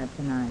about dinner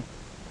tonight?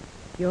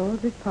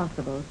 Yours is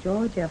possible.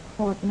 George F.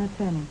 Horton,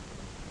 attorney.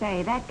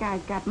 Say, that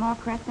guy's got more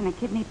crest than a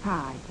kidney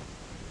pie.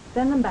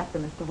 Send them back to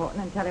Mr.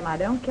 Horton and tell him I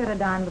don't care to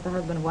dine with the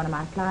husband of one of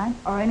my clients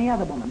or any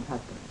other woman's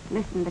husband.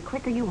 Listen, the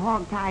quicker you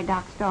hog-tie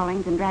Doc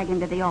Stallings and drag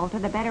him to the altar,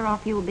 the better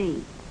off you'll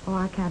be. Oh,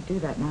 I can't do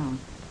that now.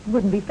 It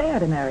wouldn't be fair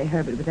to marry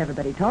Herbert with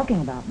everybody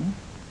talking about me.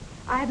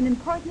 I have an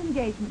important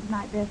engagement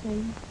tonight,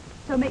 Bessie.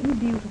 So make me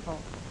beautiful.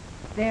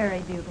 Very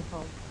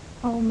beautiful.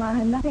 Oh,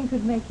 my, nothing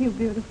could make you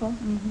beautiful.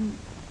 Mm-hmm.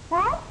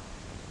 What?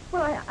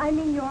 Well, I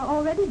mean, you're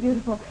already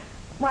beautiful.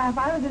 Why, if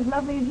I was as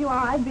lovely as you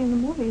are, I'd be in the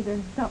movies or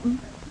something.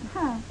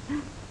 Huh.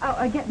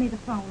 Oh, get me the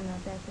phone,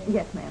 Bessie.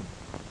 Yes, ma'am.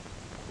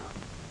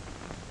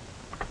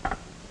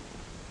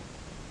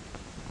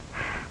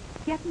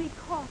 Get me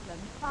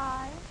Cortland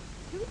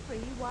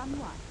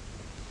 52311.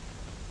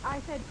 I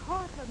said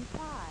Cortland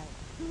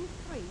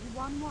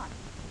 52311.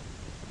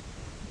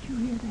 Did you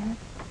hear that?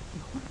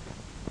 What?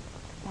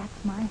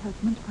 That's my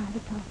husband's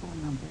private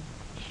telephone number.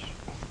 Shh,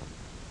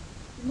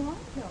 listen.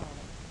 Marshall,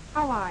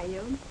 how are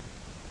you?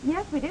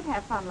 Yes, we did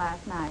have fun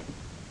last night.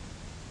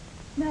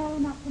 No,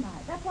 not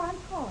tonight. That's why I'm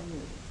calling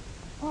you.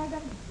 Oh, I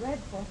got a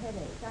dreadful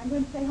headache. I'm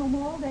going to stay home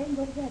all day and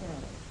go to bed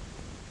early.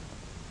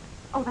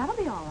 Oh, that'll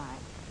be all right.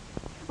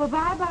 Well,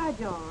 bye-bye,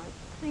 George.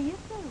 See you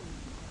soon.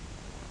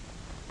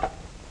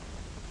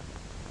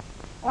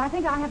 Oh, I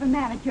think I have a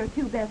manager,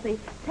 too, Bessie.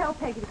 Tell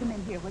Peggy to come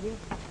in here, will you?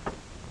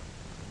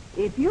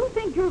 If you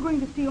think you're going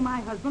to steal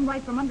my husband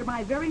right from under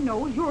my very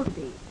nose, you're to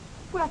be.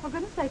 Well, for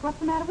goodness sake, what's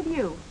the matter with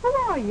you? Who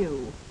are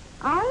you?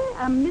 I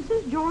am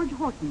Mrs. George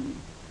Horton.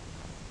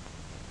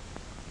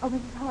 Oh,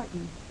 Mrs.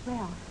 Horton.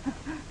 Well,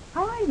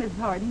 How are you, Mrs.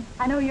 Horton?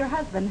 I know your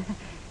husband.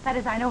 That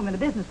is, I know him in a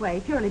business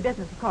way, purely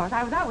business, of course.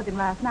 I was out with him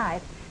last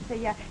night.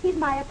 See, he's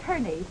my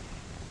attorney.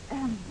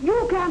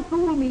 You can't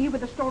fool me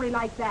with a story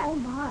like that. Oh,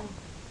 my.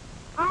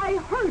 I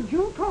heard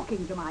you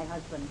talking to my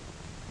husband.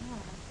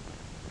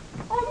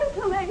 Oh,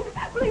 Miss Helene,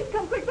 please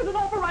come quick. There's an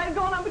awful riot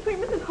going on between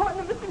Mrs. Horton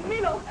and Mr.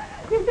 Milo.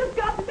 You've just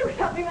got to do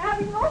something. They're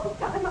having an awful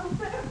time out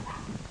there.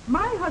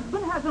 My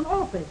husband has an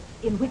office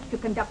in which to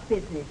conduct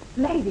business.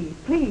 Ladies,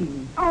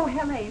 please. Oh,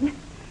 Helene,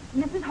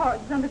 Mrs.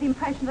 Horton's under the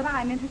impression that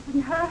I'm interested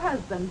in her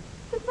husband.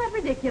 Isn't that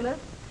ridiculous?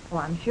 Oh,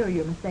 I'm sure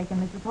you're mistaken,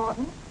 Mrs.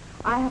 Horton.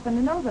 I happen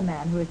to know the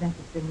man who is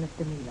interested in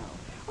Mr. Milo.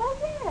 Oh,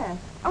 yes.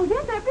 Oh,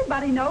 yes,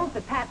 everybody knows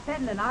that Pat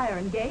Fenton and I are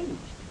engaged.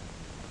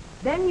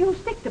 Then you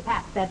stick to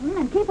Pat Fenton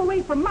and keep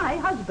away from my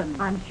husband.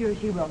 I'm sure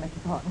she will,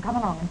 Mrs. Horton. Come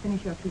along and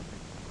finish your treatment.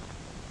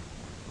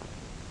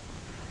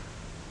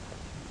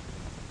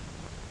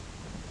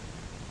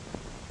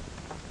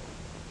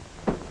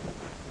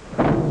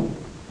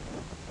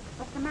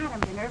 What's the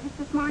matter? You nervous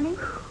this morning?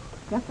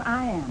 Yes,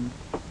 I am.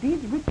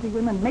 These Ritchie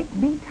women make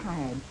me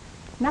tired.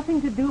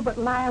 Nothing to do but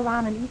lie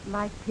around and eat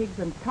like pigs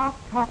and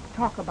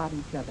talk about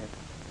each other.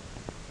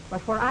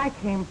 But where I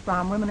came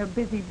from, women are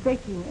busy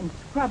baking and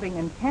scrubbing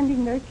and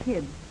tending their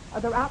kids. Or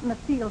they're out in the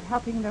field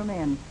helping their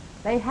men.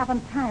 They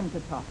haven't time to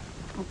talk.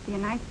 Must be a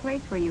nice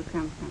place where you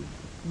come from.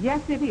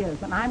 Yes, it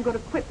is, and I'm going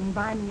to quit and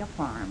buy me a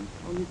farm.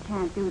 Oh, you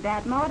can't do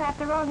that, Maud.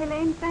 After all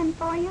Helene sent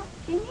for you,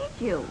 she needs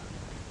you.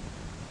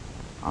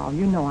 Oh,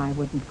 you know I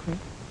wouldn't quit.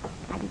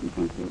 I didn't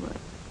think you would.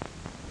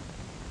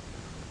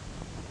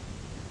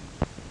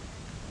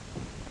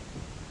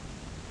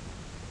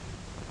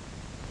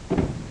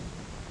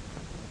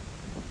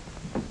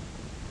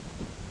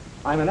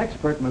 I'm an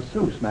expert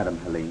masseuse, Madam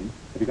Helene.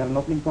 Have you got an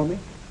opening for me?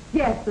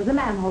 Yes, there's a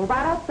manhole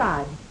right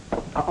outside.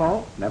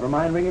 Uh-oh. Never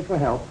mind ringing for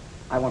help.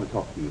 I want to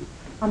talk to you.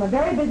 I'm a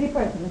very busy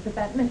person, Mr.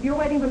 Fenton. If you're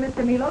waiting for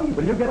Mr. Milo,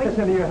 Will you get this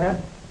into your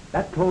head?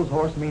 That clothes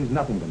horse means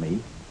nothing to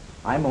me.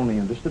 I'm only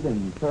interested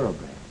in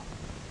thoroughbreds.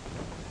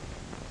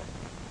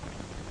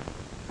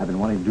 I've been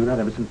wanting to do that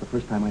ever since the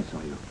first time I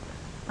saw you.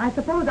 I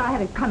suppose I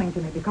had it coming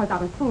to me because I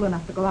was fool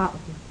enough to go out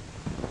with you.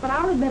 But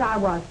I'll admit I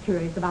was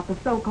curious about the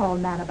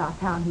so-called man about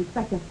town who's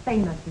such a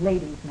famous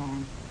ladies'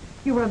 man.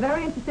 You were a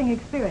very interesting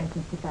experience,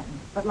 Mr. Fenton.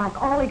 But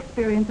like all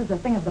experience is a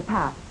thing of the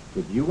past.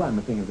 With you, I'm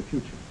a thing of the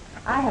future.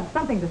 I have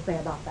something to say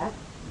about that.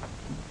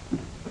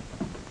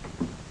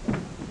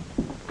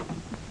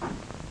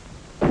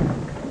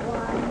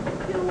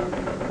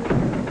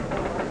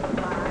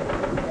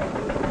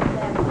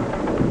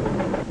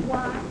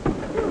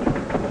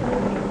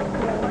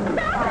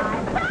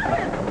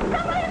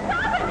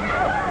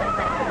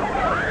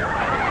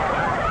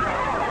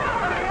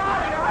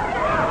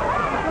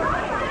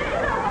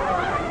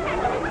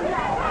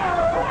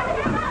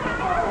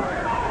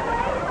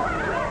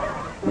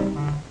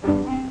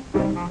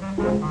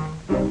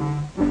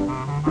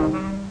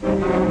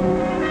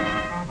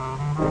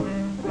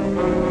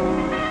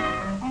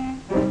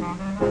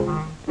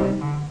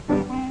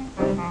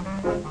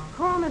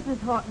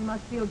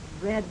 Must feel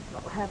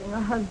dreadful having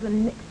a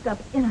husband mixed up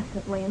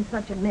innocently in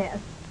such a mess.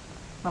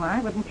 Well,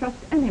 I wouldn't trust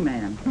any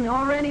man.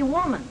 Or any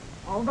woman.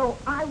 Although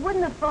I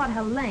wouldn't have thought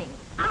Helene.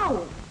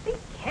 Ow! Be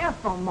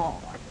careful,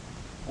 Maud.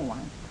 Oh,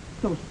 I'm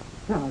so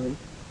sorry.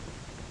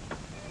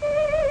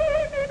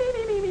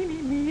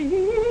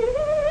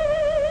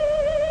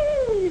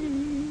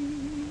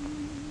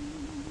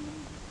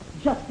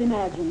 Just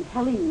imagine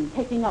Helene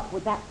taking up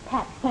with that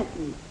Pat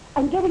Fenton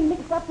and getting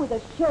mixed up with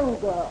a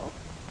showgirl.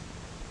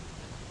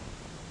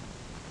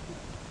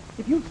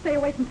 If you'd stay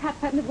away from Pat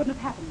Fenton, it wouldn't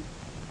have happened.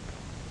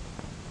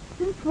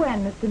 Since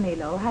when, Mr.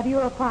 Milo, have you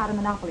acquired a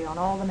monopoly on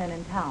all the men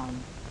in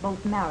town,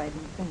 both married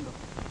and single?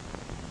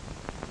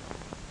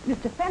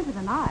 Mr. Fenton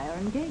and I are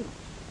engaged.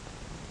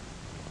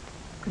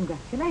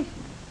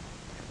 Congratulations.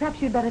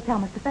 Perhaps you'd better tell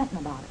Mr. Fenton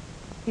about it.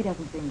 He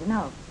doesn't seem to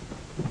know.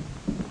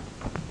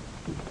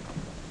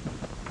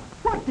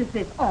 What does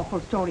this awful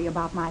story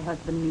about my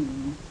husband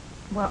mean?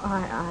 Well,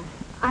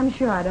 I'm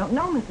sure I don't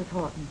know Mrs.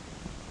 Horton.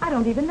 I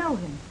don't even know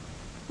him.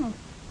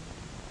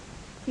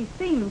 He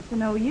seems to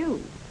know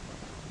you.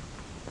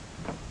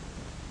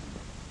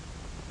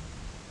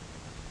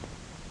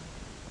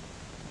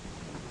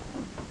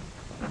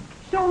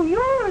 So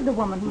you're the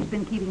woman who's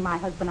been keeping my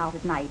husband out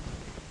at night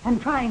and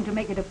trying to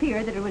make it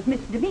appear that it was Miss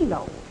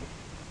DeMilo.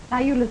 Now,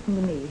 you listen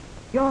to me.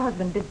 Your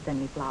husband did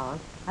send me flowers,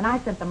 and I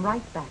sent them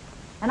right back.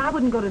 And I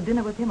wouldn't go to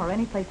dinner with him or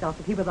any place else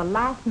if he were the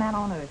last man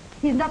on earth.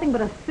 He's nothing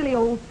but a silly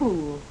old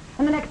fool.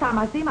 And the next time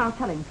I see him, I'll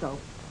tell him so.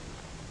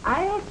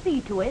 I'll see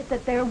to it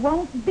that there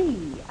won't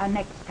be a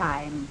next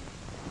time.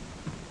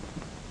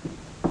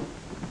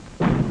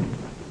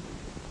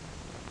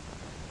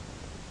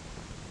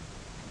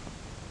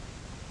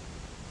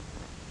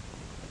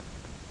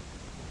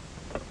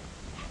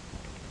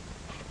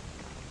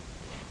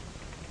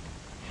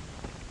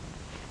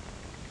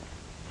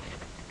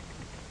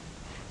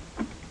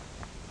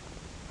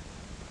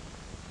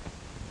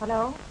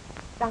 Hello?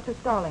 Dr.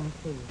 Stallings,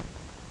 please.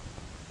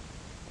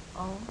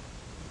 Oh?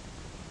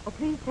 Oh,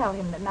 please tell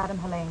him that Madame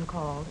Helene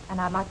called,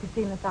 and I'd like to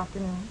see him this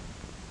afternoon.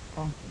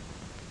 Thank you.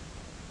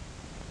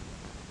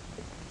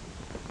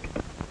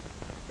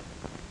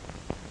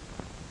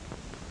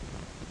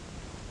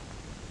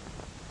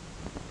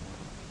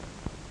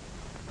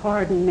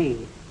 Pardon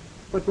me,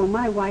 but will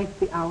my wife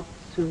be out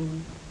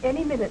soon?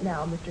 Any minute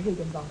now, Mr.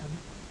 Higginbottom.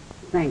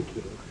 Thank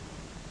you.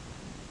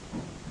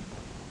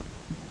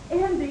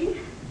 Andy,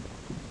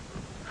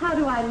 how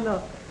do I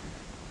look?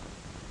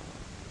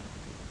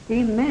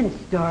 Immense,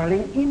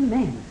 darling,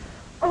 immense.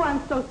 Oh,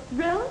 I'm so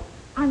thrilled.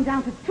 I'm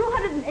down to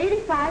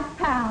 285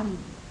 pounds.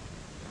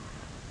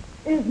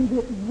 Isn't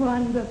it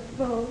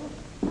wonderful?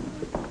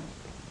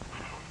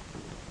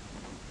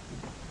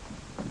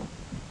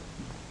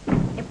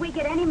 If we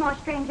get any more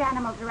strange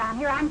animals around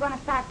here, I'm going to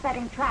start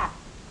setting traps.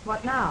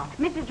 What now?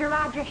 Mrs.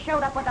 Gerard just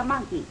showed up with a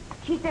monkey.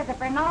 She says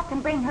if Renault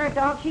can bring her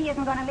dog, she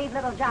isn't going to leave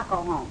little Jocko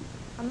home.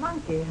 A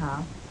monkey,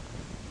 huh?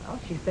 Well,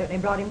 she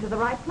certainly brought him to the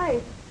right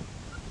place.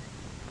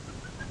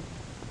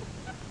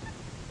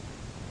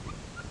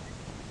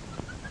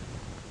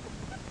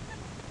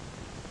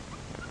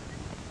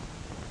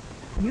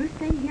 You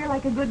stay here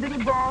like a good little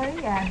boy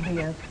and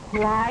be as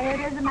quiet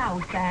as a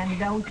mouse, and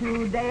don't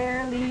you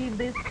dare leave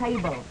this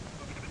table.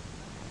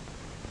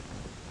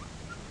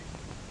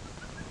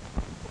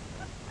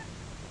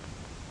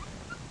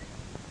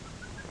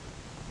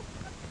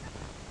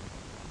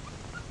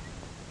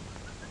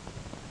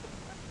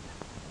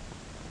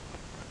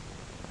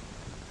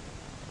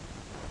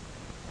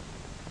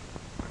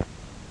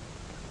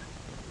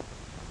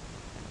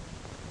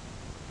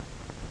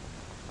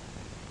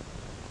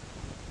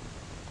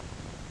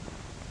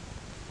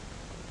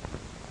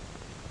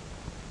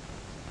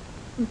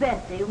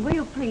 Bessie, will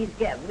you please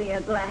get me a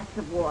glass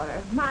of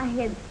water? My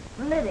head's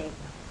splitting.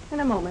 In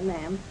a moment,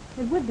 ma'am.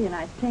 It would be a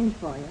nice change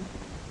for you.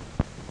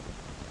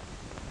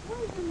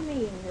 What do you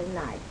mean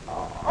tonight?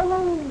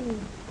 Oh,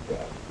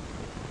 Bessie.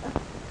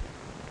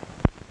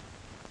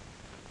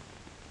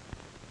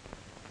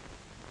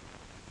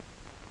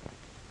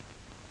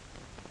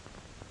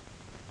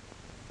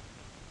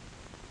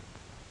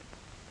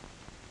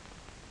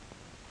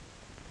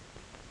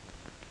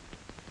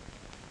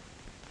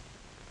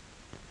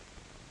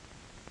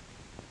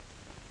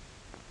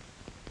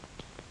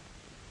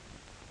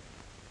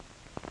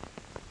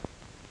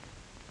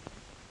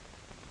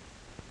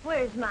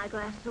 Where's my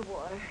glass of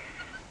water?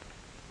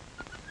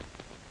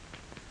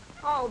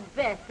 Oh,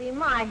 Bessie,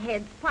 my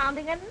head's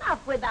pounding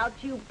enough without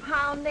you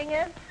pounding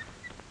it.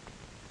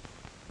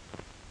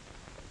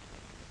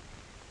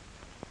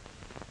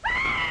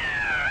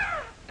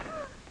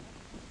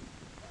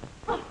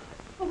 Oh,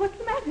 what's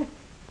the matter?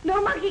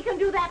 No monkey can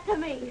do that to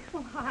me.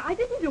 Oh, I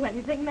didn't do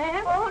anything,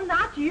 ma'am. Oh,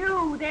 not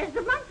you. There's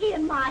a monkey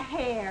in my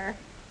hair.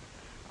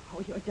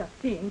 Oh, you're just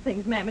seeing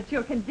things, ma'am. It's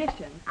your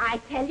condition. I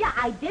tell you,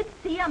 I did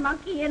see a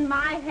monkey in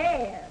my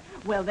hair.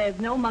 Well, there's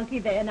no monkey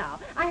there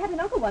now. I had an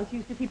uncle once who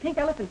used to see pink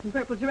elephants and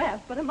purple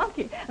giraffes, but a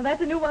monkey. And that's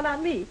a new one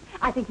on me.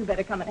 I think you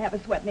better come and have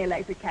a sweat in the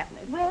electric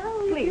cabinet. Well,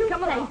 please, you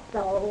come say along.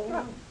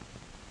 so.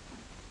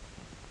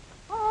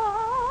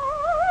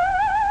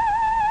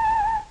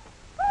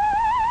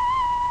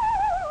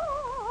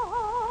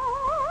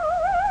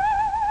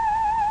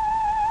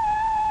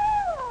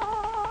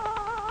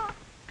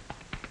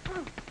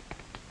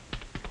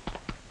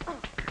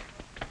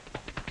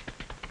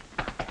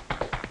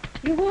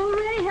 You've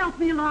already helped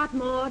me a lot,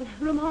 Maud.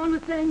 Ramon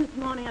was saying this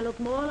morning I look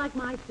more like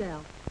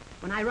myself.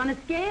 When I run a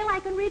scale, I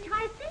can reach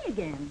high C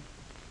again.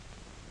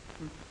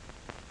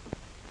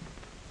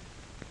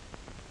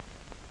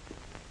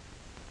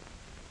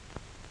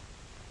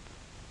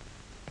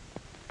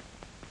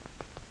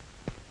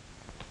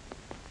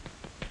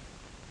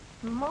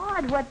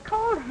 Maud, what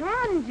cold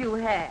hands you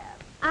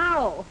have.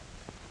 Ow!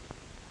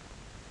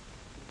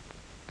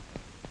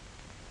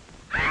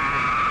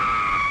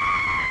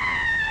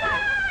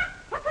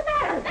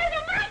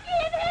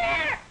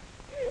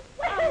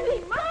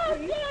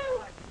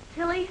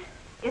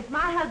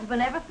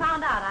 newspaper never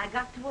found out I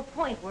got to a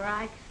point where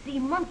I could see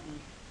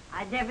monkeys,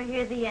 I'd never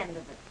hear the end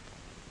of it.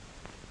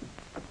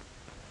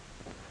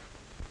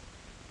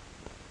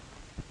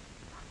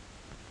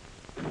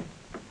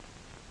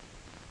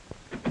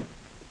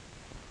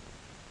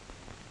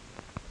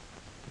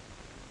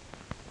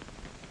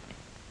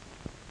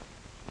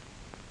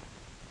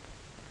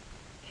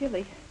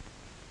 Chilly.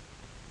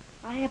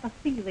 I have a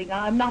feeling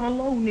I'm not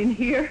alone in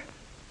here.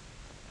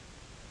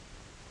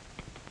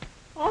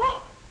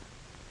 Oh!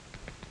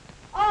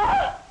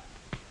 Oh!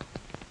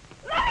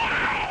 Let me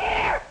out of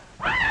here!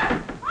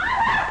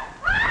 Ah!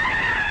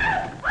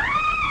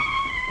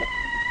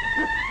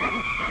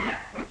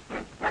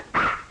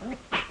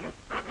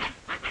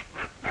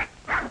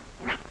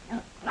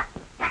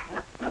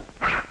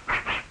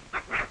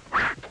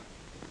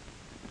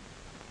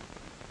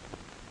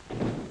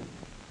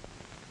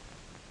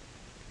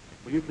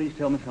 Will you please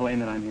tell Miss Helene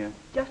that I'm here?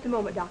 Just a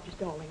moment, Dr.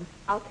 Stallings.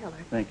 I'll tell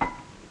her. Thank you.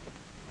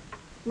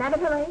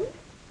 Madam Helene,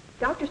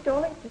 Dr.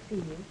 Stallings to see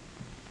you.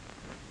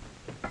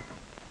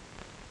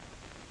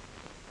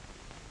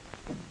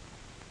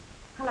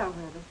 Hello,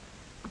 Herbert.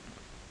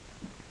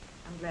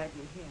 I'm glad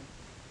you're here.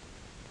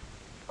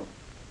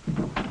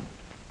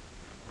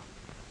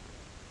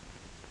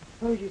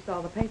 Suppose you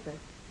saw the papers.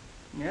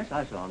 Yes,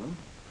 I saw them.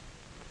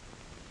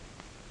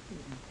 You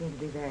didn't seem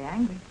to be very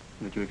angry.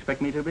 Would you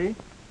expect me to be?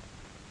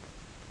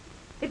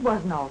 It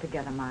wasn't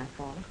altogether my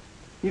fault.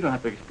 You don't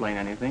have to explain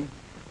anything.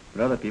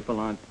 But other people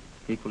aren't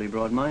equally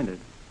broad-minded.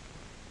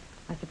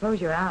 I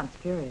suppose your aunt's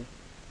furious.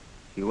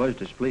 She was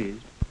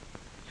displeased.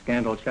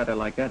 Scandal chatter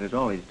like that is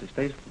always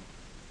distasteful.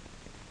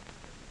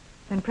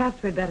 Then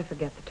perhaps we'd better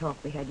forget the talk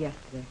we had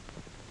yesterday.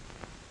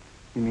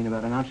 You mean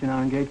about announcing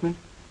our engagement?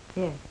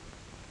 Yes.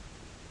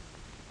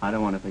 I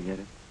don't want to forget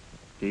it.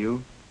 Do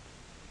you?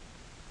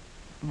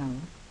 No.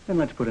 Then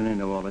let's put an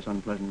end to all this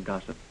unpleasant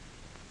gossip.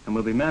 And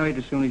we'll be married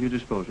as soon as you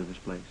dispose of this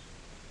place.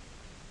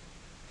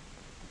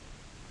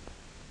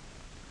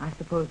 I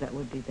suppose that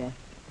would be best.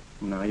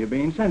 Now you're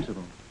being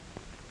sensible.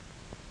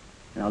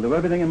 And I'll do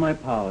everything in my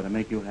power to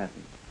make you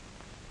happy.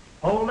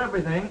 Hold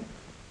everything.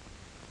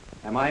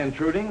 Am I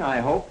intruding, I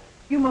hope?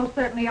 You most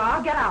certainly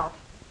are. Get out.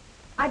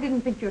 I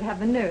didn't think you'd have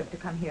the nerve to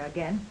come here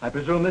again. I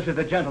presume this is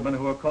the gentleman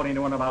who, according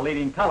to one of our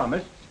leading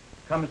columnists,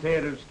 comes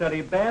here to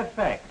study bad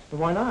facts.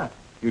 Well, why not?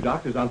 You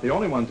doctors aren't the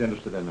only ones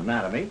interested in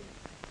anatomy.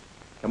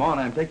 Come on,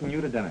 I'm taking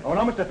you to dinner. Oh,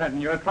 no, Mr. Fenton,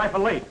 you're a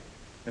trifle late.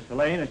 Miss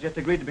Helene has just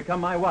agreed to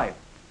become my wife.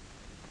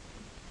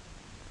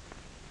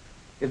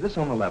 Is this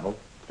on the level?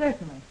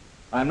 Certainly.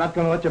 I'm not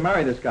going to let you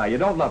marry this guy. You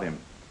don't love him,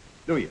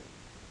 do you?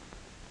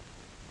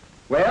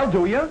 Well,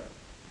 do you?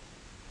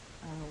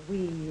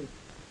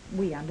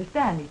 We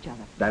understand each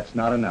other. That's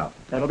not enough.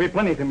 That'll be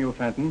plenty from you,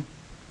 Fenton.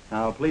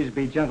 Now, please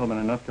be gentleman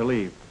enough to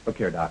leave. Look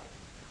here, Doc.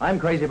 I'm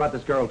crazy about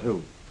this girl,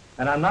 too.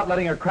 And I'm not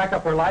letting her crack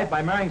up her life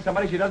by marrying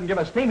somebody she doesn't give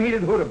a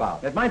steam-heated hoot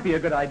about. It might be a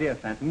good idea,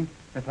 Fenton,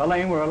 if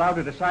Helene were allowed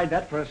to decide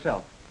that for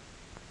herself.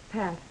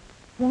 Pat,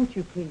 won't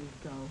you please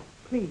go?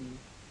 Please.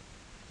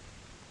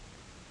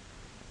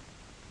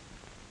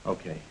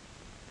 Okay.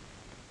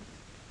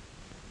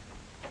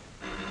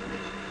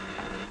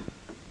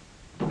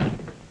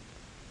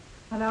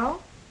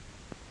 Hello?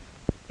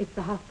 It's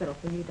the hospital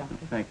for you, Doctor.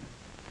 Thank you.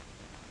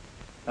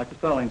 Dr.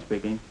 Stallings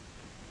speaking.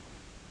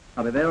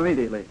 I'll be there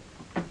immediately.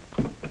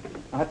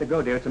 I'll have to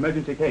go, dear. It's an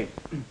emergency case.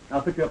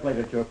 I'll pick you up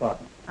later at your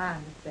apartment. I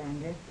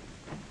understand, dear.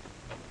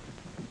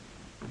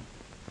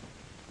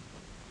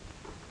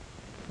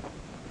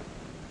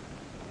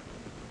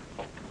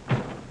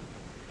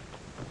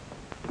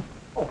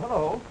 Oh,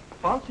 hello.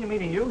 Fancy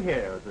meeting you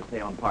here, as they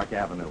say on Park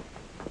Avenue.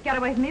 Get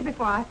away from me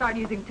before I start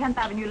using 10th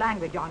Avenue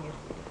language on you.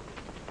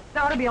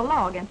 There ought to be a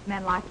law against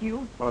men like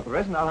you. Well, if there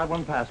isn't, I'll have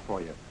one passed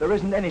for you. There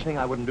isn't anything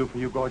I wouldn't do for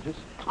you, gorgeous.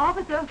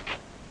 Officer,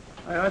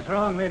 What's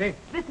wrong, lady?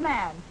 this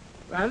man,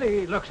 Well,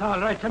 he looks all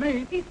right to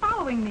me. he's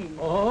following me.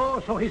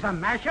 Oh, so he's a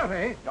masher,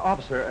 eh?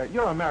 Officer,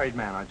 you're a married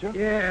man, aren't you?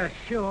 Yeah,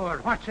 sure.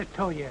 What's it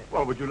to you?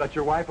 Well, would you let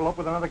your wife elope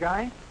with another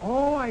guy?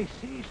 Oh, I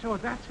see. So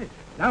that's it.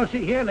 Now,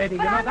 see here, lady.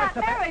 But you know I'm not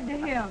that's married to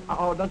him.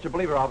 Oh, don't you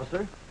believe her,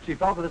 officer? She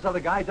fell for this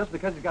other guy just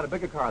because he's got a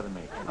bigger car than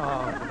me.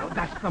 Oh, no,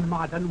 that's the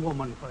modern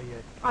woman for you.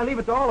 I leave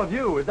it to all of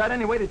you. Is that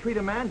any way to treat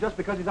a man just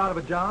because he's out of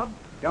a job?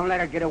 Don't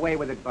let her get away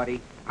with it, buddy.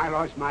 I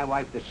lost my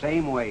wife the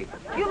same way.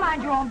 You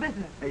mind your own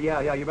business.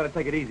 Yeah, you better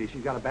take it easy.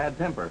 She's got a bad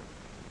temper.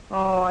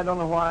 Oh, I don't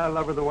know why I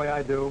love her the way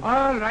I do.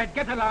 All right,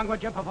 get along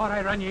with you before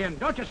I run you in.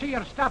 Don't you see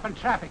you're stopping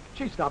traffic?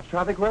 She stops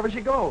traffic wherever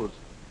she goes.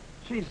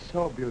 She's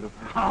so beautiful.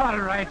 All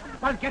right.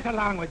 Well, get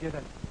along with you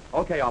then.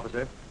 Okay,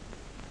 officer.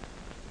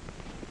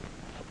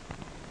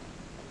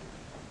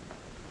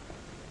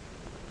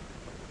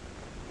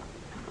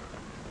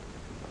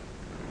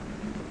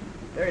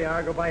 There you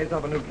are. Go buy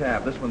yourself a new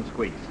cab. This one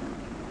squeaks.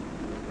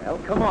 Well,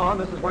 come on.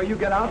 This is where you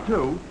get out,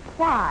 too.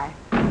 Why?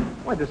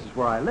 Why, this is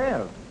where I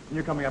live. And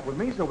you're coming up with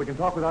me so we can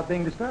talk without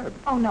being disturbed.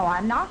 Oh, no,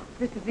 I'm not.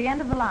 This is the end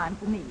of the line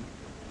for me.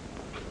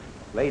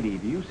 Lady,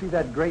 do you see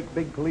that great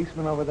big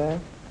policeman over there?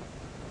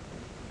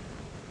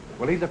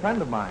 Well, he's a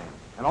friend of mine.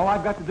 And all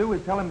I've got to do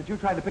is tell him that you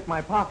tried to pick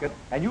my pocket,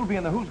 and you'll be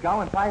in the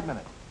hoosgow in 5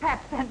 minutes.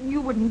 Pat Fenton,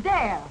 you wouldn't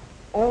dare.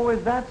 Oh,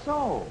 is that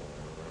so?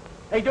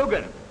 Hey,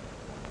 Dugan.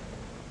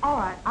 All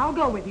right, I'll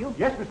go with you.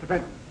 Yes, Mr.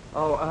 Fenton.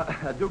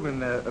 Oh,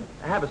 Dugan,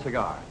 have a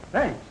cigar.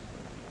 Thanks.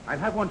 I'll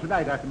have one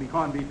tonight after me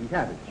corned beef and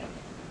cabbage.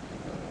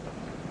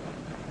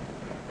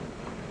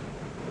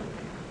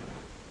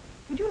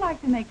 Would you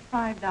like to make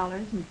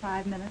 $5 in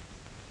 5 minutes?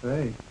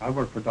 Hey, I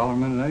work for a dollar a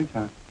minute any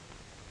time.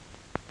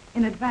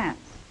 In advance.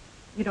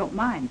 You don't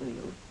mind, do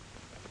you?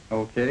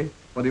 Okay.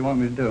 What do you want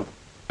me to do?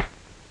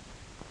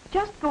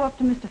 Just go up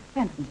to Mr.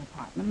 Fenton's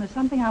apartment. There's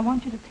something I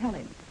want you to tell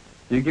him.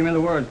 You give me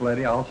the words,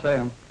 lady. I'll say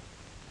them.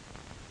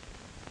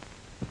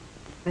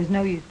 There's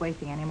no use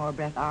wasting any more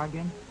breath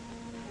arguing.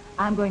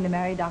 I'm going to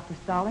marry Dr.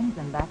 Stallings,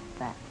 and that's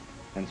that.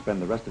 And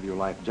spend the rest of your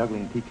life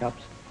juggling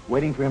teacups,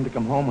 waiting for him to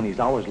come home when he's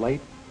hours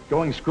late,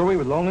 going screwy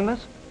with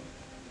loneliness?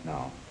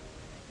 No.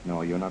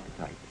 No, you're not the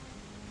type.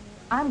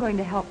 I'm going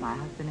to help my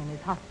husband in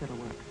his hospital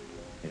work.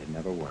 It'd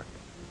never work.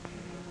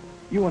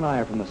 You and I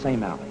are from the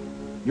same alley.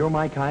 You're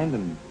my kind,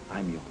 and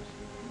I'm yours.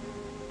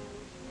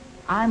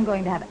 I'm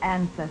going to have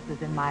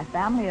ancestors in my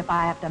family if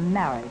I have to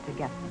marry to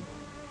get them.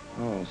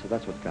 Oh, so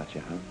that's what's got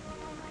you, huh?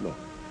 Look,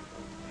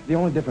 the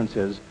only difference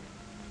is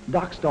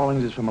Doc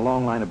Stallings is from a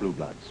long line of blue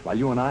bloods, while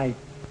you and I,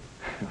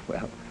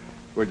 well,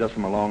 we're just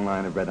from a long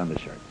line of red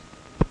undershirts.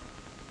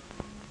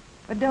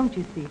 But don't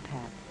you see,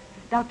 Pat?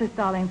 Dr.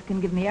 Stallings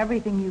can give me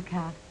everything you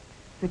can't.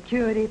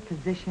 Security,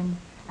 position,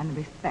 and the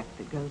respect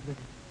that goes with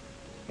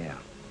it. Yeah.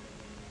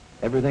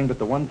 Everything but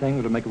the one thing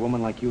that would make a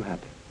woman like you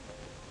happy.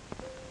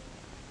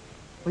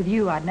 With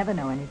you, I'd never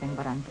know anything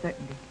but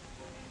uncertainty.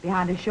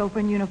 Behind a chauffeur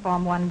in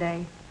uniform one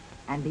day,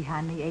 and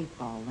behind the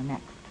 8-ball the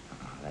next.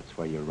 That's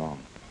where you're wrong.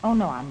 Oh,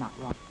 no, I'm not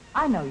wrong.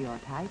 I know your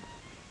type.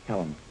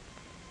 Helen,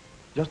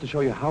 just to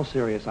show you how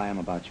serious I am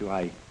about you,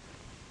 I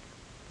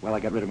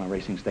got rid of my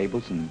racing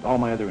stables and all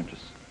my other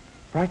interests.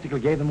 Practically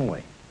gave them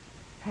away.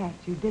 Pat,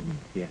 you didn't.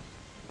 Yes.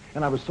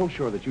 And I was so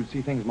sure that you'd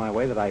see things my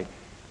way that I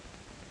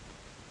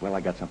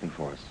got something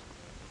for us.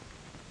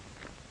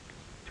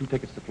 2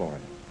 tickets to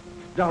Florida.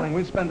 Darling,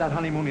 we'll spend that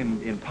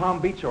honeymoon in Palm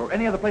Beach or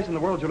any other place in the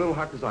world your little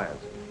heart desires.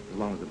 As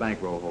long as the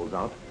bankroll holds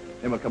out.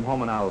 Then we'll come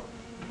home and I'll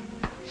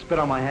spit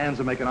on my hands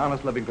and make an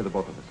honest living for the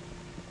both of us.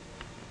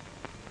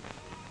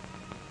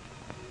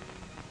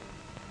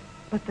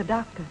 But the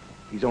doctor...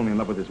 He's only in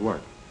love with his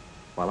work.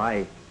 While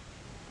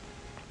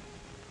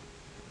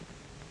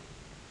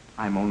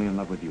I'm only in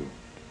love with you.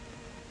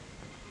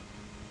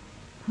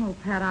 Oh,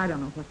 Pat, I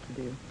don't know what to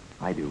do.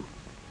 I do.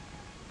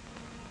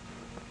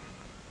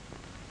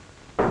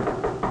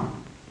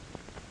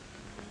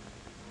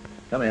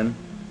 Come in.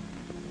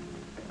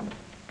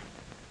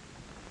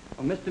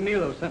 Well, Mr.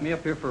 Newell sent me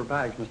up here for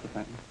bags, Mr.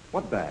 Fenton.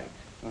 What bags?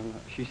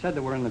 She said they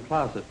were in the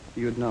closet.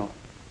 You'd know.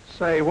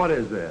 Say, what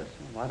is this?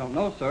 Well, I don't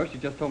know, sir. She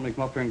just told me to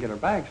come up here and get her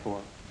bags for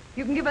her.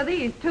 You can give her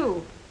these,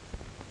 too.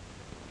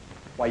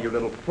 Why, you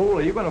little fool,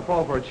 are you going to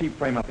fall for a cheap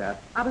frame like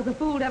that? I was a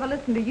fool to ever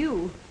listen to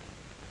you.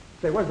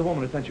 Say, where's the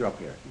woman who sent you up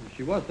here?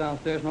 She was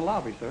downstairs in the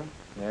lobby, sir.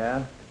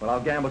 Yeah? Well, I'll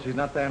gamble she's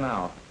not there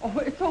now. Oh,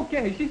 it's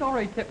okay. She's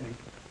already tipped me.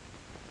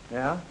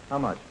 Yeah? How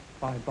much?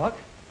 $5.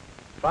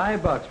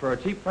 $5 for a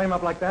cheap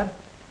frame-up like that?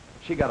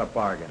 She got a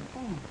bargain.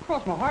 Oh,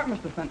 cross my heart,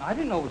 Mr. Fenton. I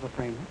didn't know it was a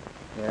frame.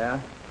 Yeah?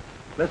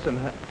 Listen,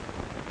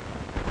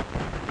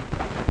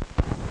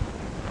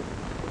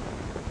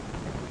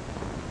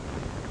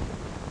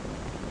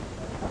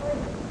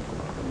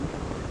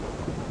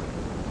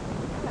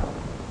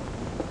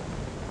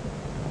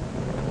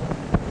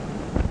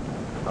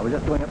 I was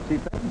just going up to see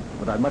Fenton,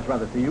 but I'd much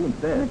rather see you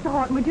instead. Mr.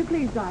 Horton, would you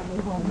please drive me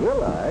home?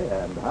 Will I?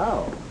 And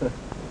how?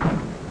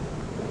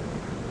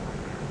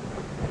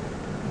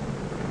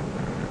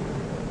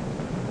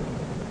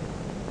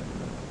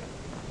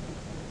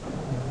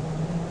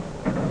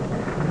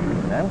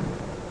 Well,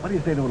 what do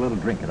you say to a little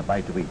drink and a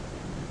bite to eat?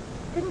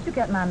 Didn't you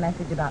get my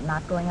message about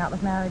not going out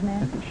with married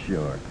men?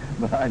 Sure,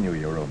 but I knew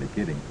you were only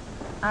kidding.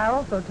 I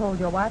also told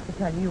your wife to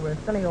tell you were a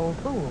silly old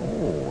fool.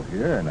 Oh,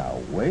 here now,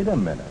 wait a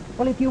minute.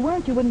 Well, if you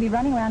weren't, you wouldn't be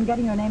running around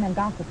getting your name in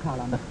gossip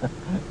columns.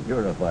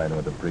 You're a fine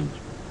one to preach.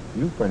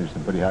 You furnished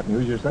some pretty hot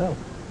news yourself.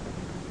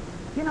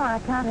 You know, I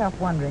can't help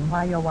wondering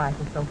why your wife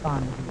is so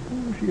fond of you.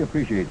 Oh, she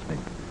appreciates me.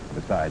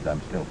 Besides, I'm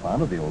still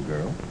fond of the old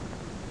girl.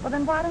 Well,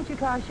 then why don't you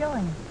try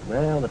showing her?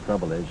 Well, the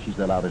trouble is, she's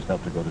allowed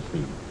herself to go to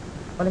Steve.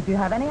 Well, if you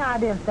have any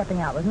idea of stepping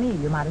out with me,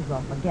 you might as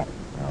well forget it.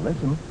 Now,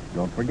 listen,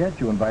 don't forget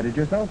you invited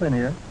yourself in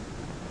here.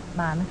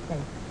 My mistake.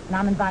 And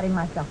I'm inviting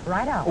myself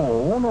right out.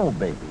 Oh, no,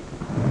 baby.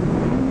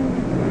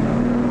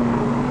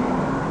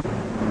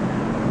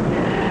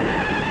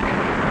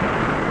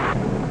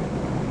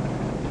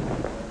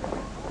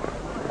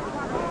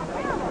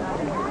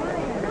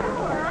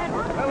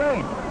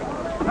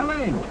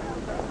 Helene!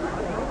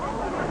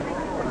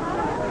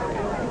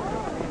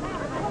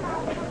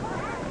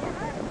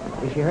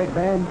 Is she hurt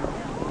bad?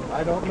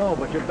 I don't know,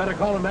 but you'd better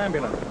call an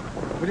ambulance.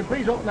 Would you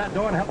please open that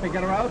door and help me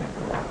get her out?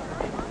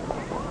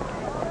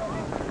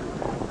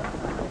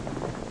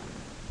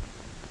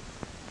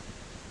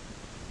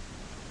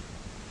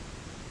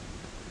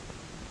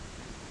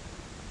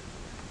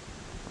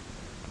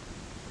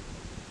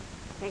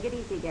 Take it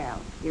easy,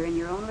 gal. You're in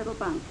your own little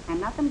bunk,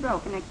 and nothing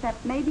broken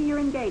except maybe your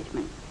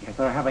engagement. If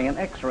they're having an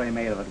x-ray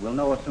made of it, we'll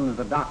know as soon as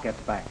the doc gets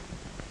back.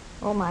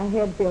 Oh, my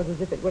head feels as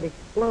if it would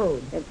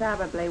explode. It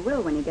probably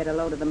will when you get a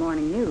load of the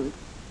morning news.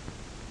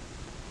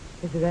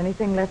 Is there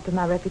anything left of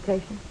my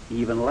reputation?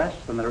 Even less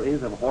than there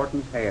is of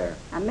Horton's hair.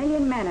 1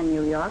 million men in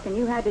New York, and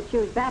you had to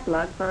choose that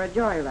lug for a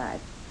joyride.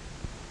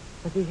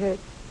 Was he hurt?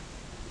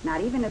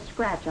 Not even a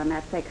scratch on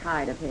that thick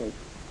hide of his.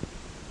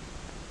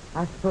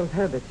 I suppose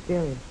Herbert's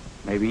furious.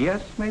 Maybe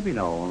yes, maybe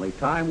no. Only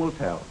time will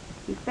tell.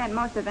 He spent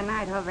most of the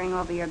night hovering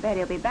over your bed.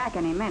 He'll be back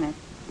any minute.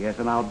 Yes,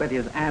 and I'll bet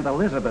his Aunt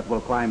Elizabeth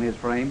will climb his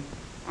frame.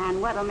 And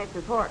what'll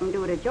Mrs. Horton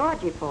do to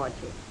Georgie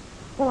Forgy?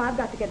 Oh, I've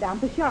got to get down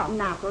to the shop.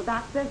 Knuckle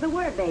Doc says the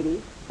word,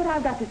 ladies. But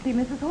I've got to see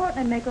Mrs. Horton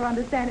and make her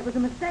understand it was a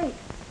mistake.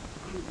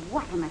 And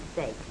what a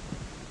mistake.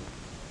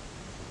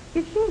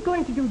 If she's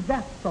going to do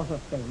that sort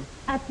of thing,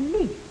 at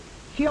least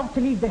she ought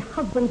to leave the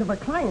husbands of her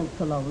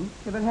clients alone.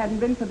 If it hadn't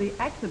been for the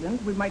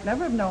accident, we might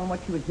never have known what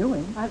she was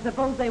doing. I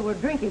suppose they were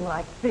drinking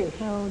like fish.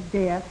 Oh,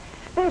 dear.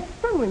 There's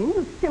some women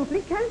you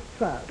simply can't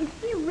trust. If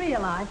she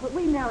realized what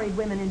we married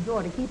women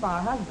endure to keep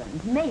our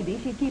husbands, maybe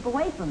she'd keep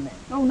away from them.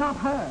 Oh, not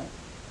her.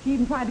 She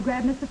even tried to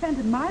grab Mr.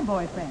 Fenton, my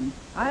boyfriend.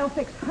 I'll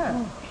fix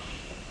her.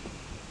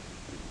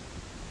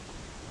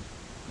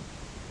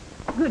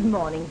 Good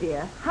morning,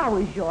 dear. How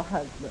is your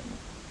husband?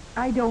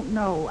 I don't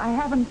know. I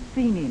haven't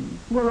seen him.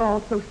 We're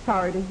all so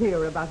sorry to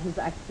hear about his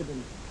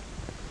accident.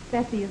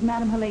 Bessie, is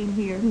Madame Helene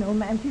here? No,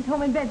 ma'am. She's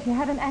home in bed. She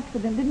had an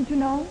accident. Didn't you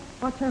know?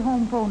 What's her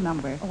home phone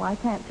number? Oh, I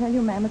can't tell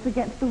you, ma'am. It's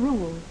against the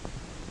rules.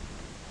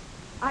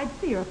 I'd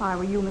see her if I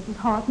were you, Mrs.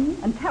 Horton,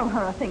 and tell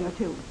her a thing or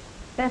two.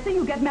 Bessie,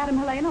 you get Madame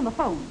Helene on the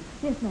phone.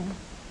 Yes, ma'am.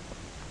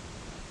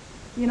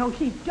 You know,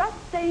 she's just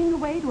staying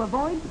away to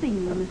avoid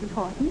seeing you, Mrs.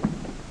 Horton.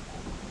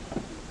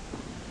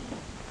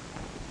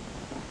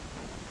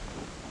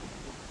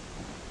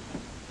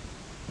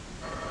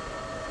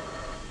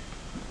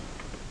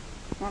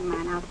 Never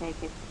mind, I'll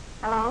take it.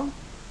 Hello?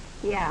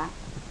 Yeah.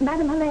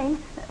 Madam Helene,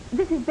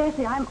 this is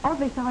Bessie. I'm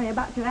awfully sorry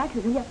about your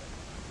accident. Yes.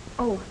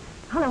 Oh,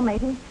 hello,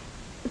 matey.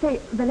 Say,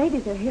 the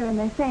ladies are here and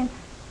they're saying,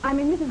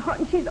 Mrs.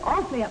 Horton, she's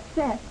awfully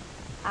upset.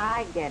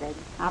 I get it.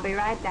 I'll be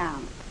right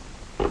down.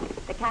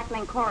 The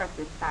cackling chorus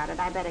has started.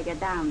 I better get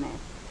down there.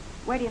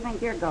 Where do you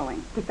think you're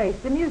going? To face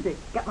the music.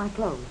 Get my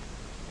clothes.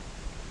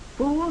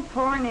 Fools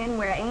torn in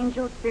where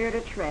angels fear to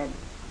tread.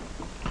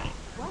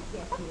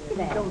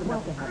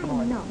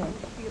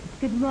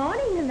 Good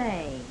morning,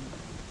 Elaine.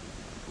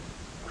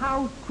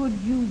 How could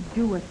you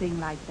do a thing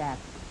like that?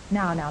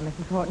 Now,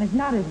 Mrs. Horton, it's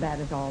not as bad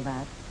as all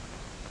that.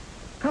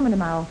 Come into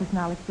my office and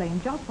I'll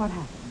explain just what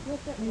happened.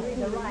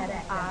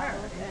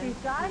 She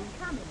started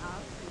coming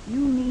out. You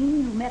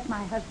mean you met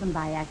my husband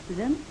by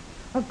accident?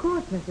 Of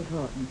course, Mrs.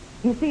 Horton.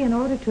 You see, in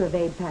order to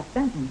evade Pat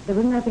Benton, there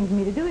was nothing for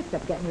me to do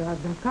except get in your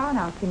husband's car and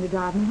ask him to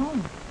drive me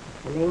home.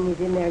 Elaine is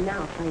in there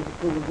now trying to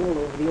pull the wool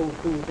over the old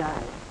fool's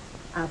eyes.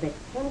 I'll bet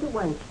 10 to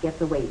 1 she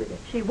gets away with it.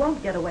 She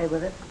won't get away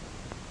with it.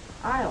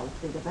 I'll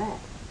see to that.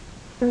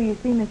 So you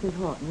see, Mrs.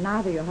 Horton,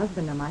 neither your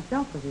husband nor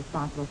myself was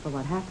responsible for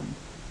what happened.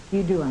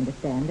 You do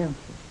understand, don't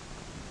you?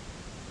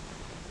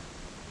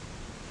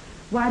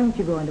 Why don't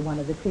you go into one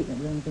of the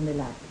treatment rooms and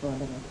relax for a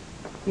little?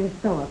 You're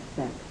so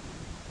upset.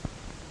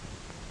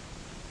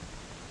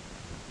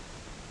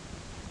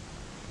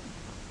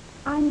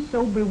 I'm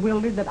so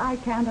bewildered that I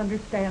can't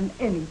understand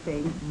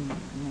anything.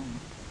 No.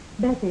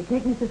 Bessie,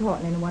 take Mrs.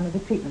 Horton into one of the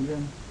treatment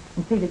rooms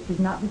and see that she's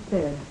not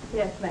disturbed.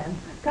 Yes, ma'am.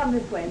 Come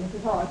this way,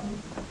 Mrs. Horton.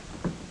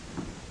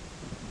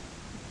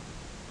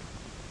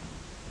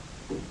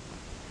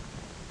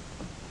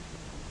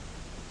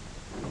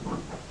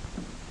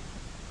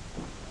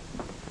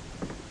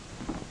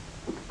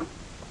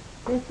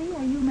 Bessie,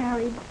 are you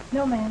married?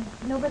 No, ma'am.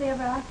 Nobody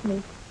ever asked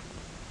me.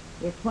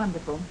 It's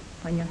wonderful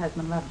when your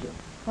husband loves you.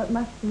 What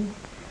must be?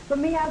 For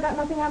me, I've got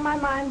nothing on my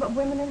mind but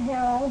women and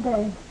hair all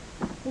day.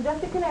 And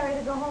just a canary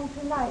to go home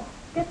tonight.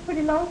 Gets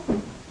pretty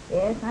lonesome.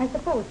 Yes, I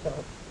suppose so.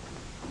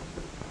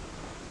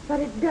 But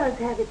it does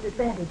have its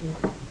advantages.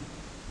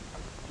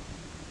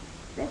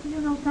 Bessie, you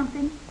know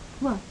something?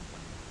 What?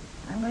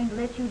 I'm going to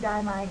let you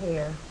dye my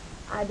hair.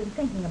 I've been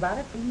thinking about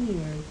it for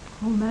years.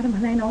 Oh, Madame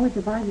Helene always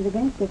advises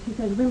against it. She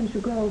says women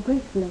should grow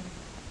gracefully.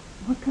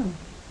 What color?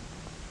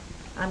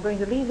 I'm going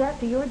to leave that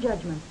to your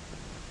judgment.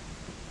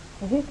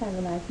 Well, here's kind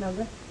of a nice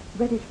number.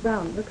 Reddish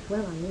brown. Looks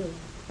well on you.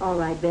 All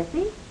right,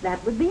 Bessie.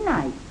 That would be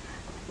nice.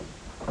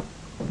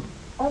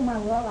 Oh, my,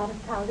 we're all out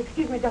of town.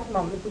 Excuse me just a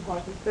moment, Mrs.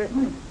 Horton.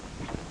 Certainly.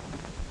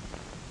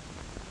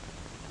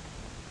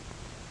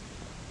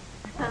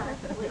 What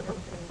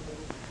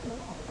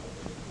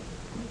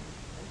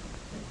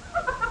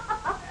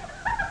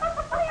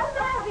are you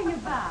laughing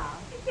about?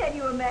 Can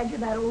you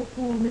imagine that old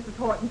fool, Mrs.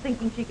 Horton,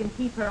 thinking she can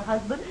keep her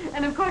husband?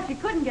 And, of course, she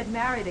couldn't get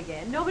married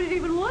again. Nobody'd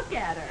even look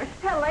at her.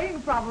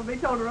 Helene probably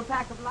told her a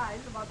pack of lies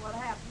about what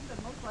happened,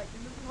 and most likely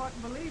Mrs.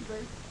 Horton believes her.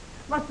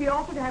 Must be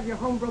awful to have your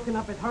home broken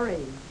up at her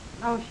age.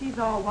 Oh, she's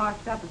all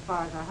washed up as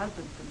far as her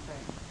husband's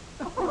concerned.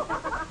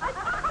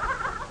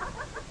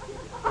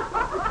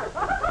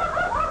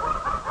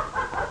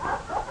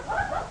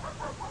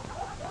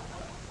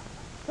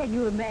 Can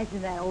you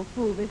imagine that old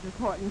fool, Mrs.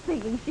 Horton,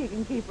 thinking she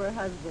can keep her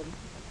husband?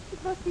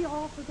 It must be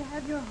awful to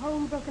have your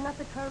home broken up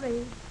at her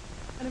age.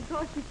 And of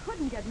course she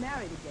couldn't get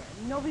married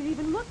again. Nobody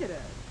even looked at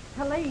her.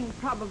 Helene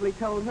probably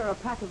told her a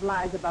pack of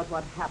lies about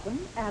what happened,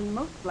 and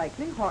most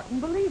likely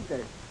Horton believed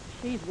her.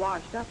 She's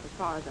washed up as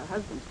far as her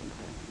husband's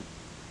concerned.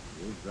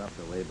 You've dropped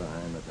away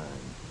behind the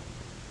times.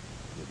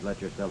 You've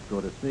let yourself go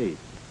to seed.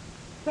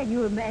 Can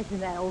you imagine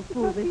that old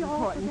fool, Mrs.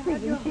 Horton,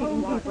 thinking she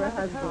can keep her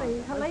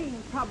husband?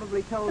 Helene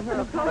probably told her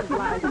a pack of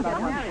lies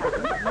about what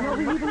happened.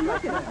 Nobody even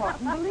looked at her.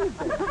 Horton believed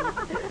her.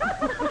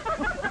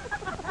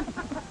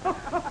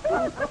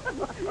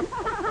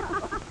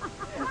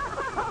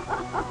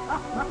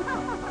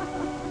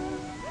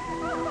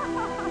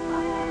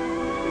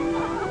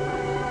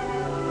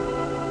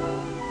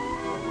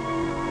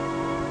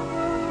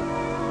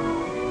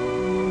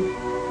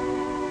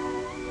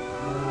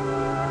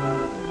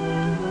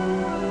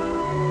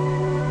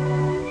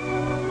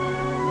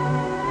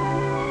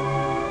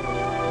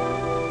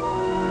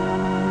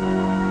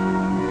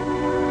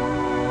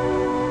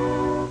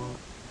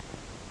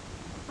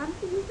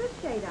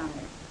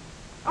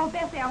 Oh,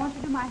 Bessie, I want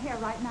you to do my hair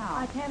right now.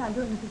 I can't. I'm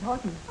doing Mrs.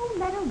 Horton. Oh,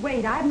 let her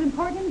wait. I have an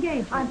important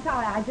engagement. I'm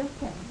sorry. I just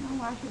can't.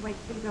 Oh, I should wait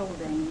to see old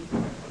dames.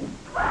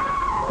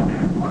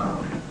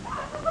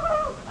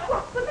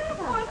 What's the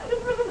matter?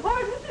 It's Mrs.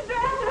 Horton. She's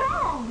very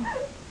wrong.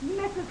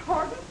 Mrs.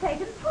 Horton's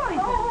taken poison.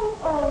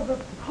 Oh, the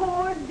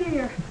poor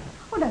dear.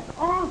 Oh, that's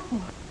awful.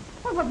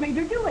 Well, what made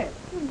her do it?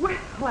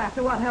 Well,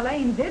 after what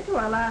Helene did to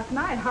her last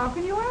night, how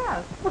can you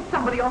ask? Well,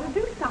 somebody ought to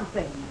do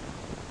something.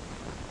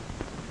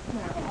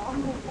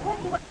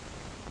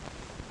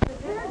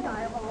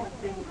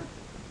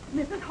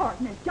 Mrs.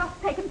 Horton has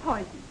just taken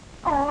poison.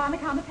 All on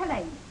account of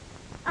Helene.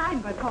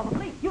 I'm going to call the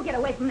police. You get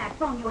away from that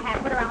phone you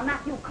have, but or I'll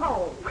knock you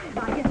cold.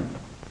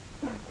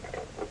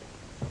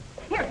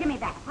 Here, give me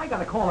that. I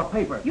gotta call the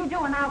paper. You do,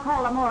 and I'll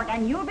call the morgue,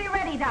 and you'll be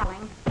ready,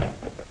 darling.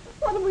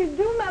 What do we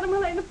do, Madam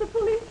Helene, if the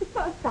police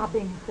are... Stop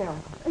being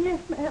hysterical.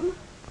 Yes, ma'am.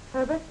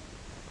 Herbert,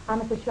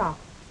 I'm at the shop.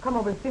 Come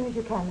over as soon as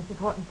you can. Mrs.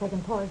 Horton's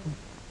taken poison.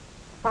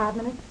 5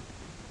 minutes?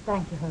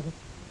 Thank you, Herbert.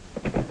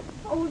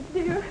 Oh,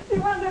 dear. She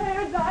wanted her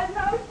hair dyed.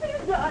 Now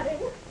she's dying.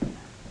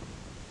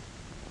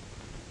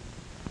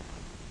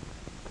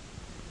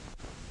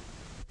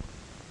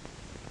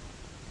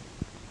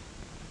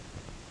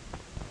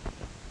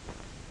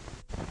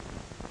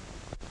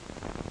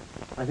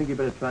 I think you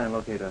better try and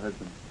locate her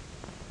husband.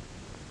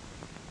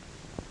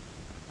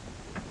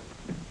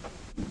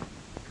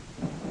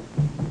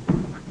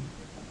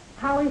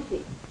 How is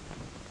she?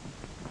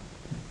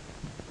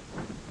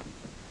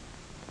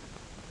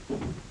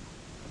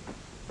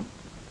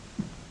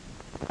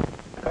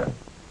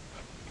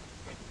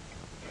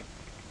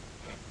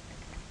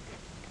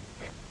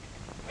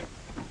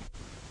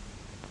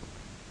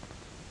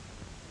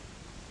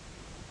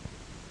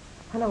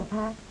 Hello,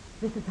 Pat.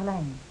 This is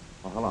Helene.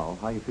 Oh, hello.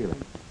 How you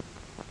feeling?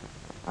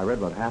 I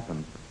read what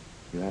happened.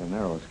 You had a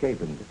narrow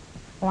escape, and...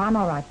 Oh, I'm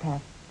all right,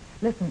 Pat.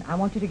 Listen, I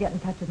want you to get in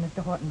touch with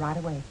Mr. Horton right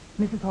away.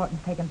 Mrs.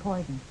 Horton's taken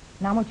poison.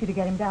 And I want you to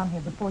get him down here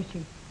before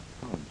she...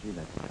 Oh, gee,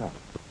 that's tough.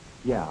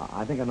 Yeah,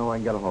 I think I know where I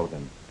can get a hold of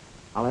him.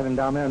 I'll have him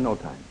down there in no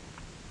time.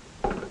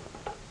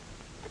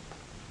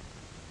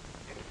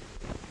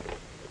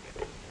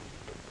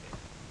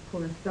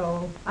 Poor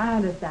soul. I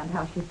understand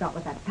how she felt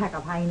with that pack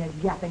of hyenas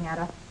yapping at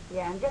her.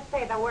 Yeah, and just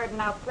say the word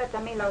and I'll split the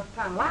Milo's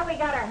tongue. While we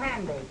got her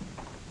handy.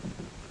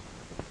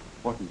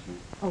 Horton, sir.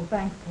 Oh,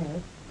 thanks,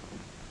 Ted.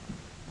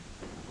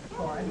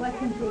 Boy, what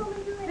can she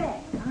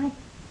expect?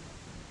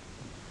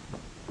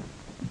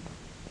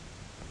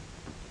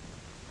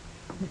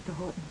 Mr.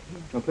 Horton's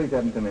here. Oh, please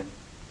have him come in.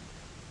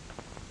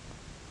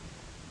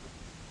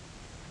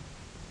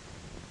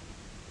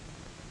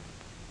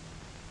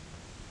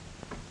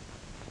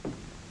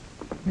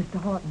 Mr.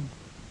 Horton.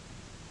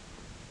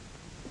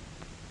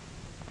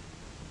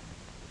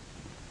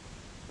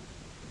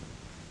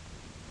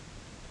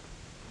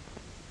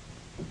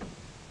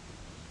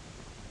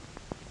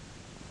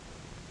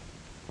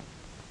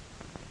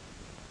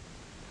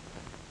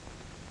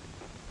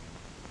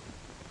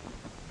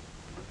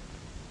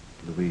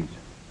 Louise.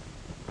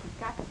 She's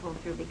got to pull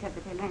through because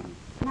of Helene.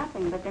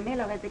 Nothing, but the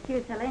Milo has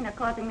accused Helene of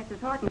causing Mrs.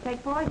 Horton to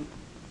take poison.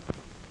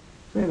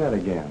 Say that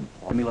again.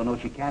 Milo knows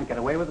she can't get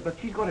away with it, but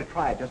she's going to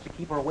try it just to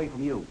keep her away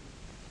from you.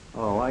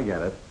 Oh, I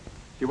get it.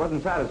 She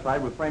wasn't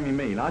satisfied with framing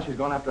me. Now she's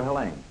going after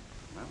Helene.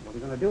 Well, what are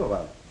you going to do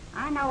about it?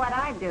 I know what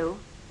I'd do.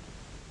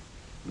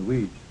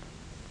 Louise.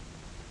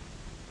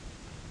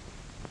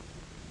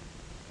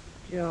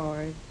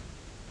 George.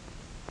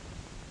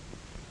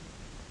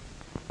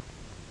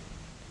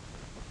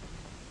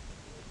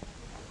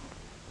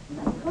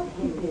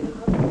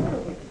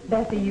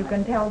 Bessie, you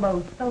can tell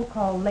those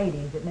so-called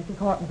ladies that Mrs.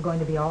 Horton's going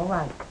to be all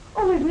right.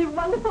 Oh, isn't it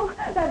wonderful?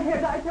 That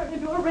hair dye turned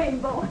into a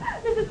rainbow.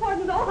 Mrs.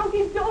 Horton's all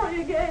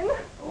hunky-dory again.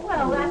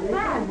 Well, that's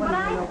bad. But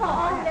I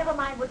saw. Oh, never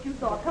mind what you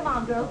saw. Come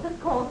on, girls. This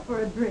calls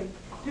for a drink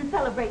to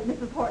celebrate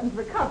Mrs. Horton's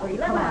recovery.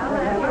 Let's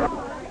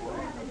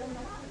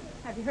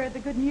Have you heard the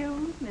good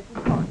news?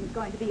 Mrs. Horton's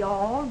going to be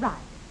all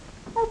right.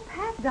 Oh,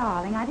 Pat,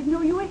 darling, I didn't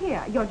know you were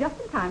here. You're just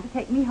in time to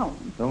take me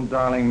home. Don't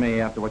darling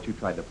me after what you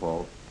tried to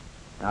pull.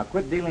 Now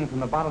quit dealing from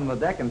the bottom of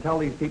the deck and tell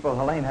these people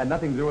Helene had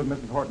nothing to do with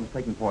Mrs. Horton's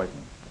taking poison.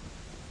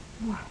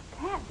 Why,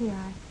 Pat, dear,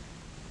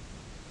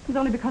 It's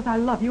only because I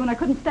love you and I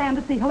couldn't stand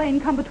to see Helene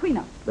come between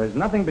us. There's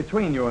nothing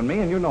between you and me,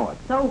 and you know it.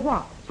 So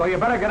what? So you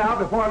better get out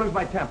before I lose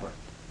my temper.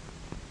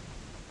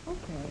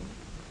 Okay.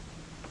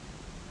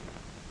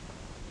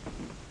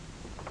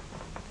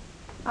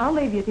 I'll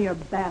leave you to your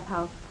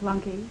bathhouse,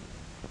 flunky.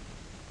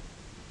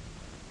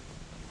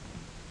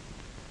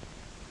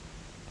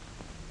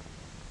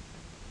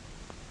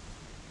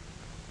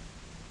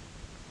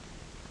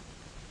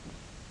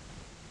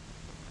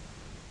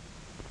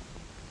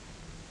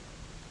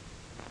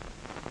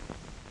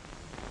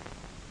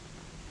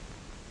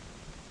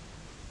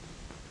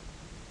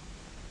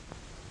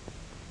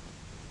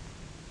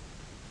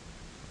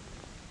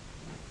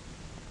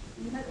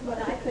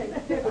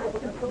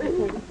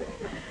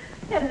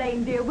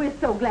 Helene, dear, we're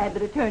so glad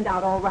that it turned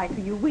out all right for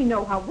you. We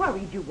know how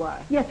worried you were.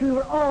 Yes, we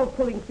were all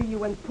pulling for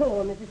you and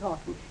poor Mrs.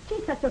 Horton.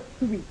 She's such a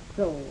sweet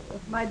soul.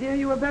 My dear,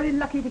 you were very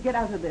lucky to get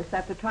out of this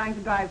after trying to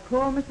drive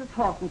poor Mrs.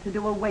 Horton to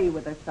do away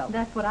with herself.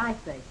 That's what I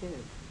say, too.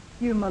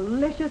 You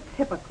malicious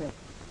hypocrite.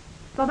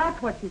 So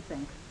that's what you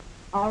think.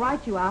 All right,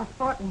 you asked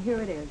for it, and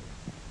here it is.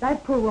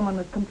 That poor woman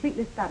was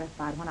completely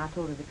satisfied when I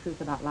told her the truth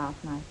about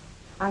last night.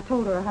 I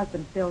told her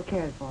husband still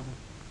cared for her.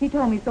 He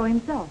told me so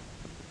himself.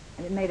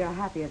 And it made her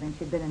happier than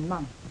she'd been in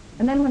months.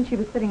 And then when she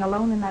was sitting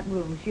alone in that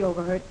room, she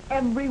overheard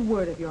every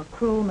word of your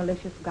cruel,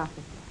 malicious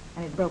gossip.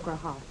 And it broke her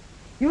heart.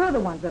 You're the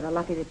ones that are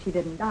lucky that she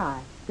didn't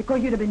die.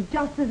 Because you'd have been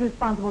just as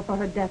responsible for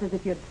her death as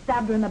if you'd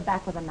stabbed her in the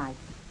back with a knife.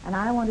 And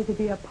I wanted to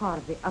be a part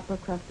of the upper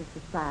crust of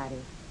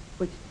society,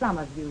 which some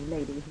of you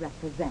ladies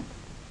represent.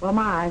 Well,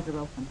 my eyes are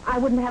open. I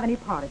wouldn't have any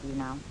part of you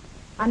now.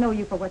 I know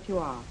you for what you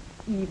are.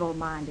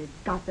 Evil-minded,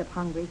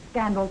 gossip-hungry,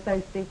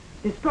 scandal-thirsty,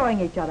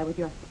 destroying each other with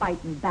your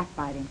spite and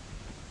backbiting.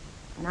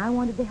 And I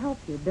wanted to help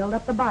you build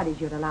up the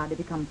bodies you'd allowed to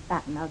become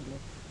fat and ugly.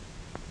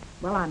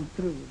 Well, I'm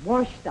through,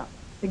 washed up.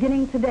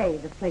 Beginning today,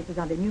 this place is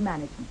under new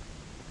management.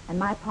 And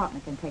my partner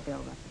can take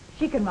over.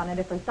 She can run it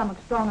if her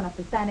stomach's strong enough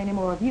to stand any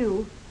more of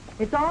you.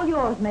 It's all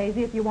yours,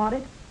 Maisie, if you want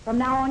it. From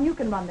now on, you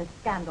can run this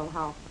scandal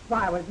house.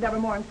 Why, I was never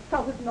more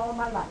insulted in all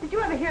my life. Did you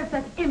ever hear of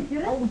such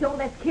impudence? Oh, don't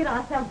let's kid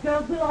ourselves,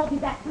 girls. We'll all be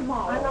back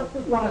tomorrow. I'm not so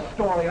What a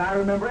story. I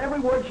remember every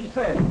word she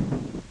said.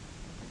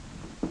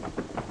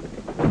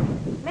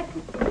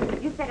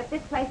 Listen, you said if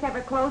this place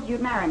ever closed,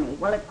 you'd marry me.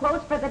 Well, it's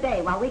closed for the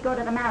day while we go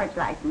to the Marriage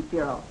License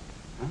Bureau.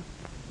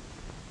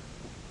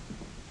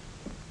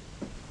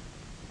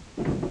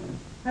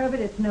 Herbert,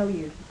 it's no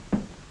use.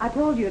 I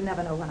told you you'd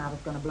never know when I was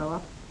going to blow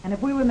up. And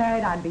if we were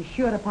married, I'd be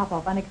sure to pop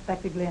off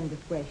unexpectedly and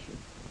disgrace you.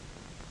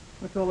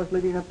 What's all this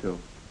leading up to?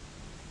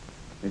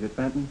 Is it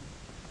Fenton?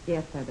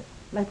 Yes, Herbert.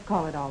 Let's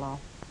call it all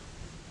off.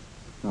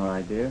 All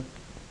right, dear.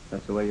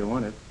 That's the way you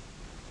want it.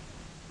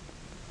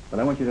 But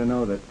I want you to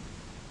know that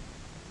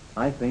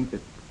I think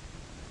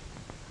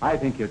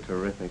you're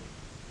terrific.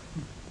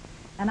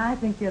 And I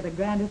think you're the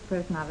grandest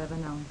person I've ever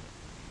known.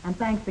 And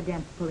thanks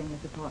again for pulling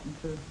Mrs. Horton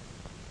through.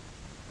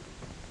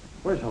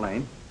 Where's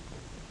Helene?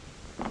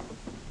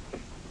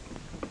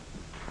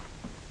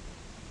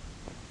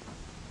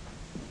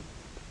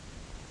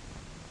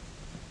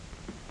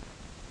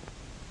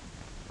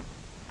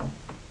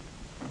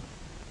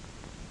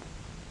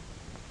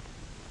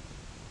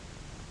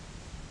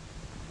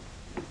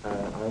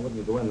 I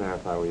wouldn't go in there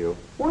if I were you.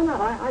 Why not?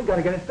 I got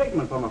to get a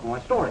statement from her for my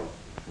story.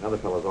 Another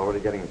fellow's already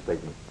getting a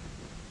statement.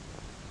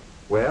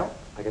 Well,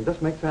 I can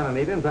just make Santa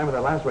Anita in time for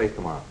that last race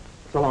tomorrow.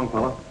 So long,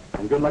 fella,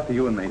 and good luck to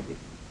you and Maisie.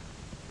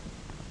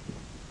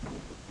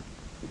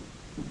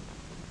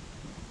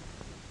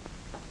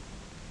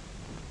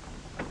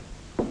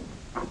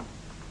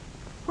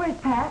 Where's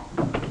Pat?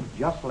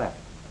 Just left.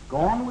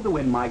 Gone with the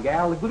wind, my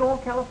gal. The good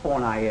old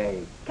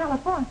California.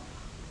 California.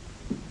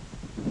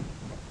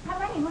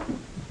 Helene, look.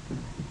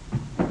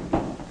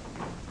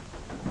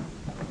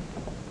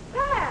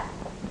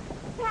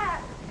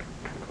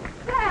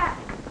 Pat!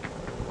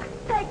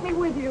 Take me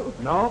with you.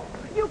 No,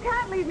 You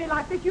can't leave me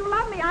like this. You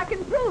love me. I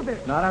can prove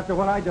it. not after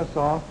what I just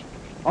saw.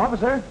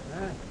 Officer?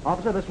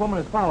 Officer, this woman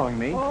is following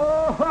me.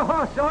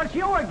 Oh, so it's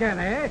you again,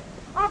 eh?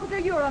 Officer,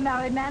 you're a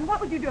married man.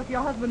 What would you do if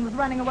your husband was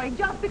running away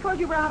just because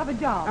you were out of a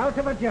job? Out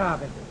of a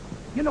job, is it?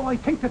 You know, I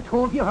think the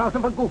two of you are out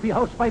of a goofy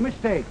house by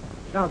mistake.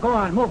 Now, go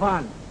on, move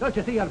on. Don't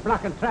you see you're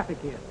blocking traffic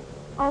here?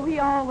 Oh, he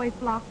always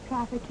blocks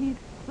traffic. He's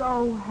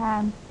so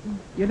handsome.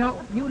 You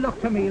know, you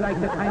look to me like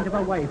the kind of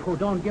a wife who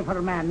don't give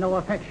her man no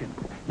affection.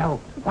 Now,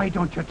 why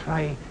don't you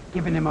try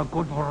giving him a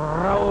good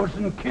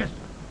rousing kiss?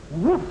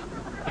 Woof!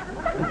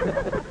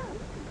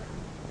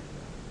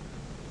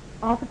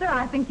 Officer,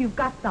 I think you've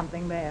got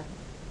something there.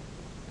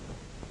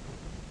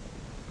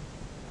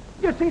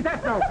 You see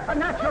that now? A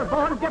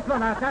natural-born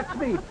diplomat, that's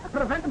me.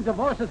 Preventing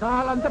divorces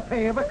all on the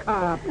pay of a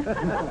cop.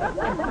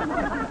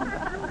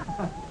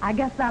 I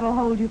guess that'll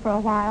hold you for a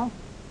while.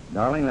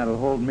 Darling, that'll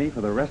hold me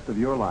for the rest of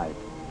your life.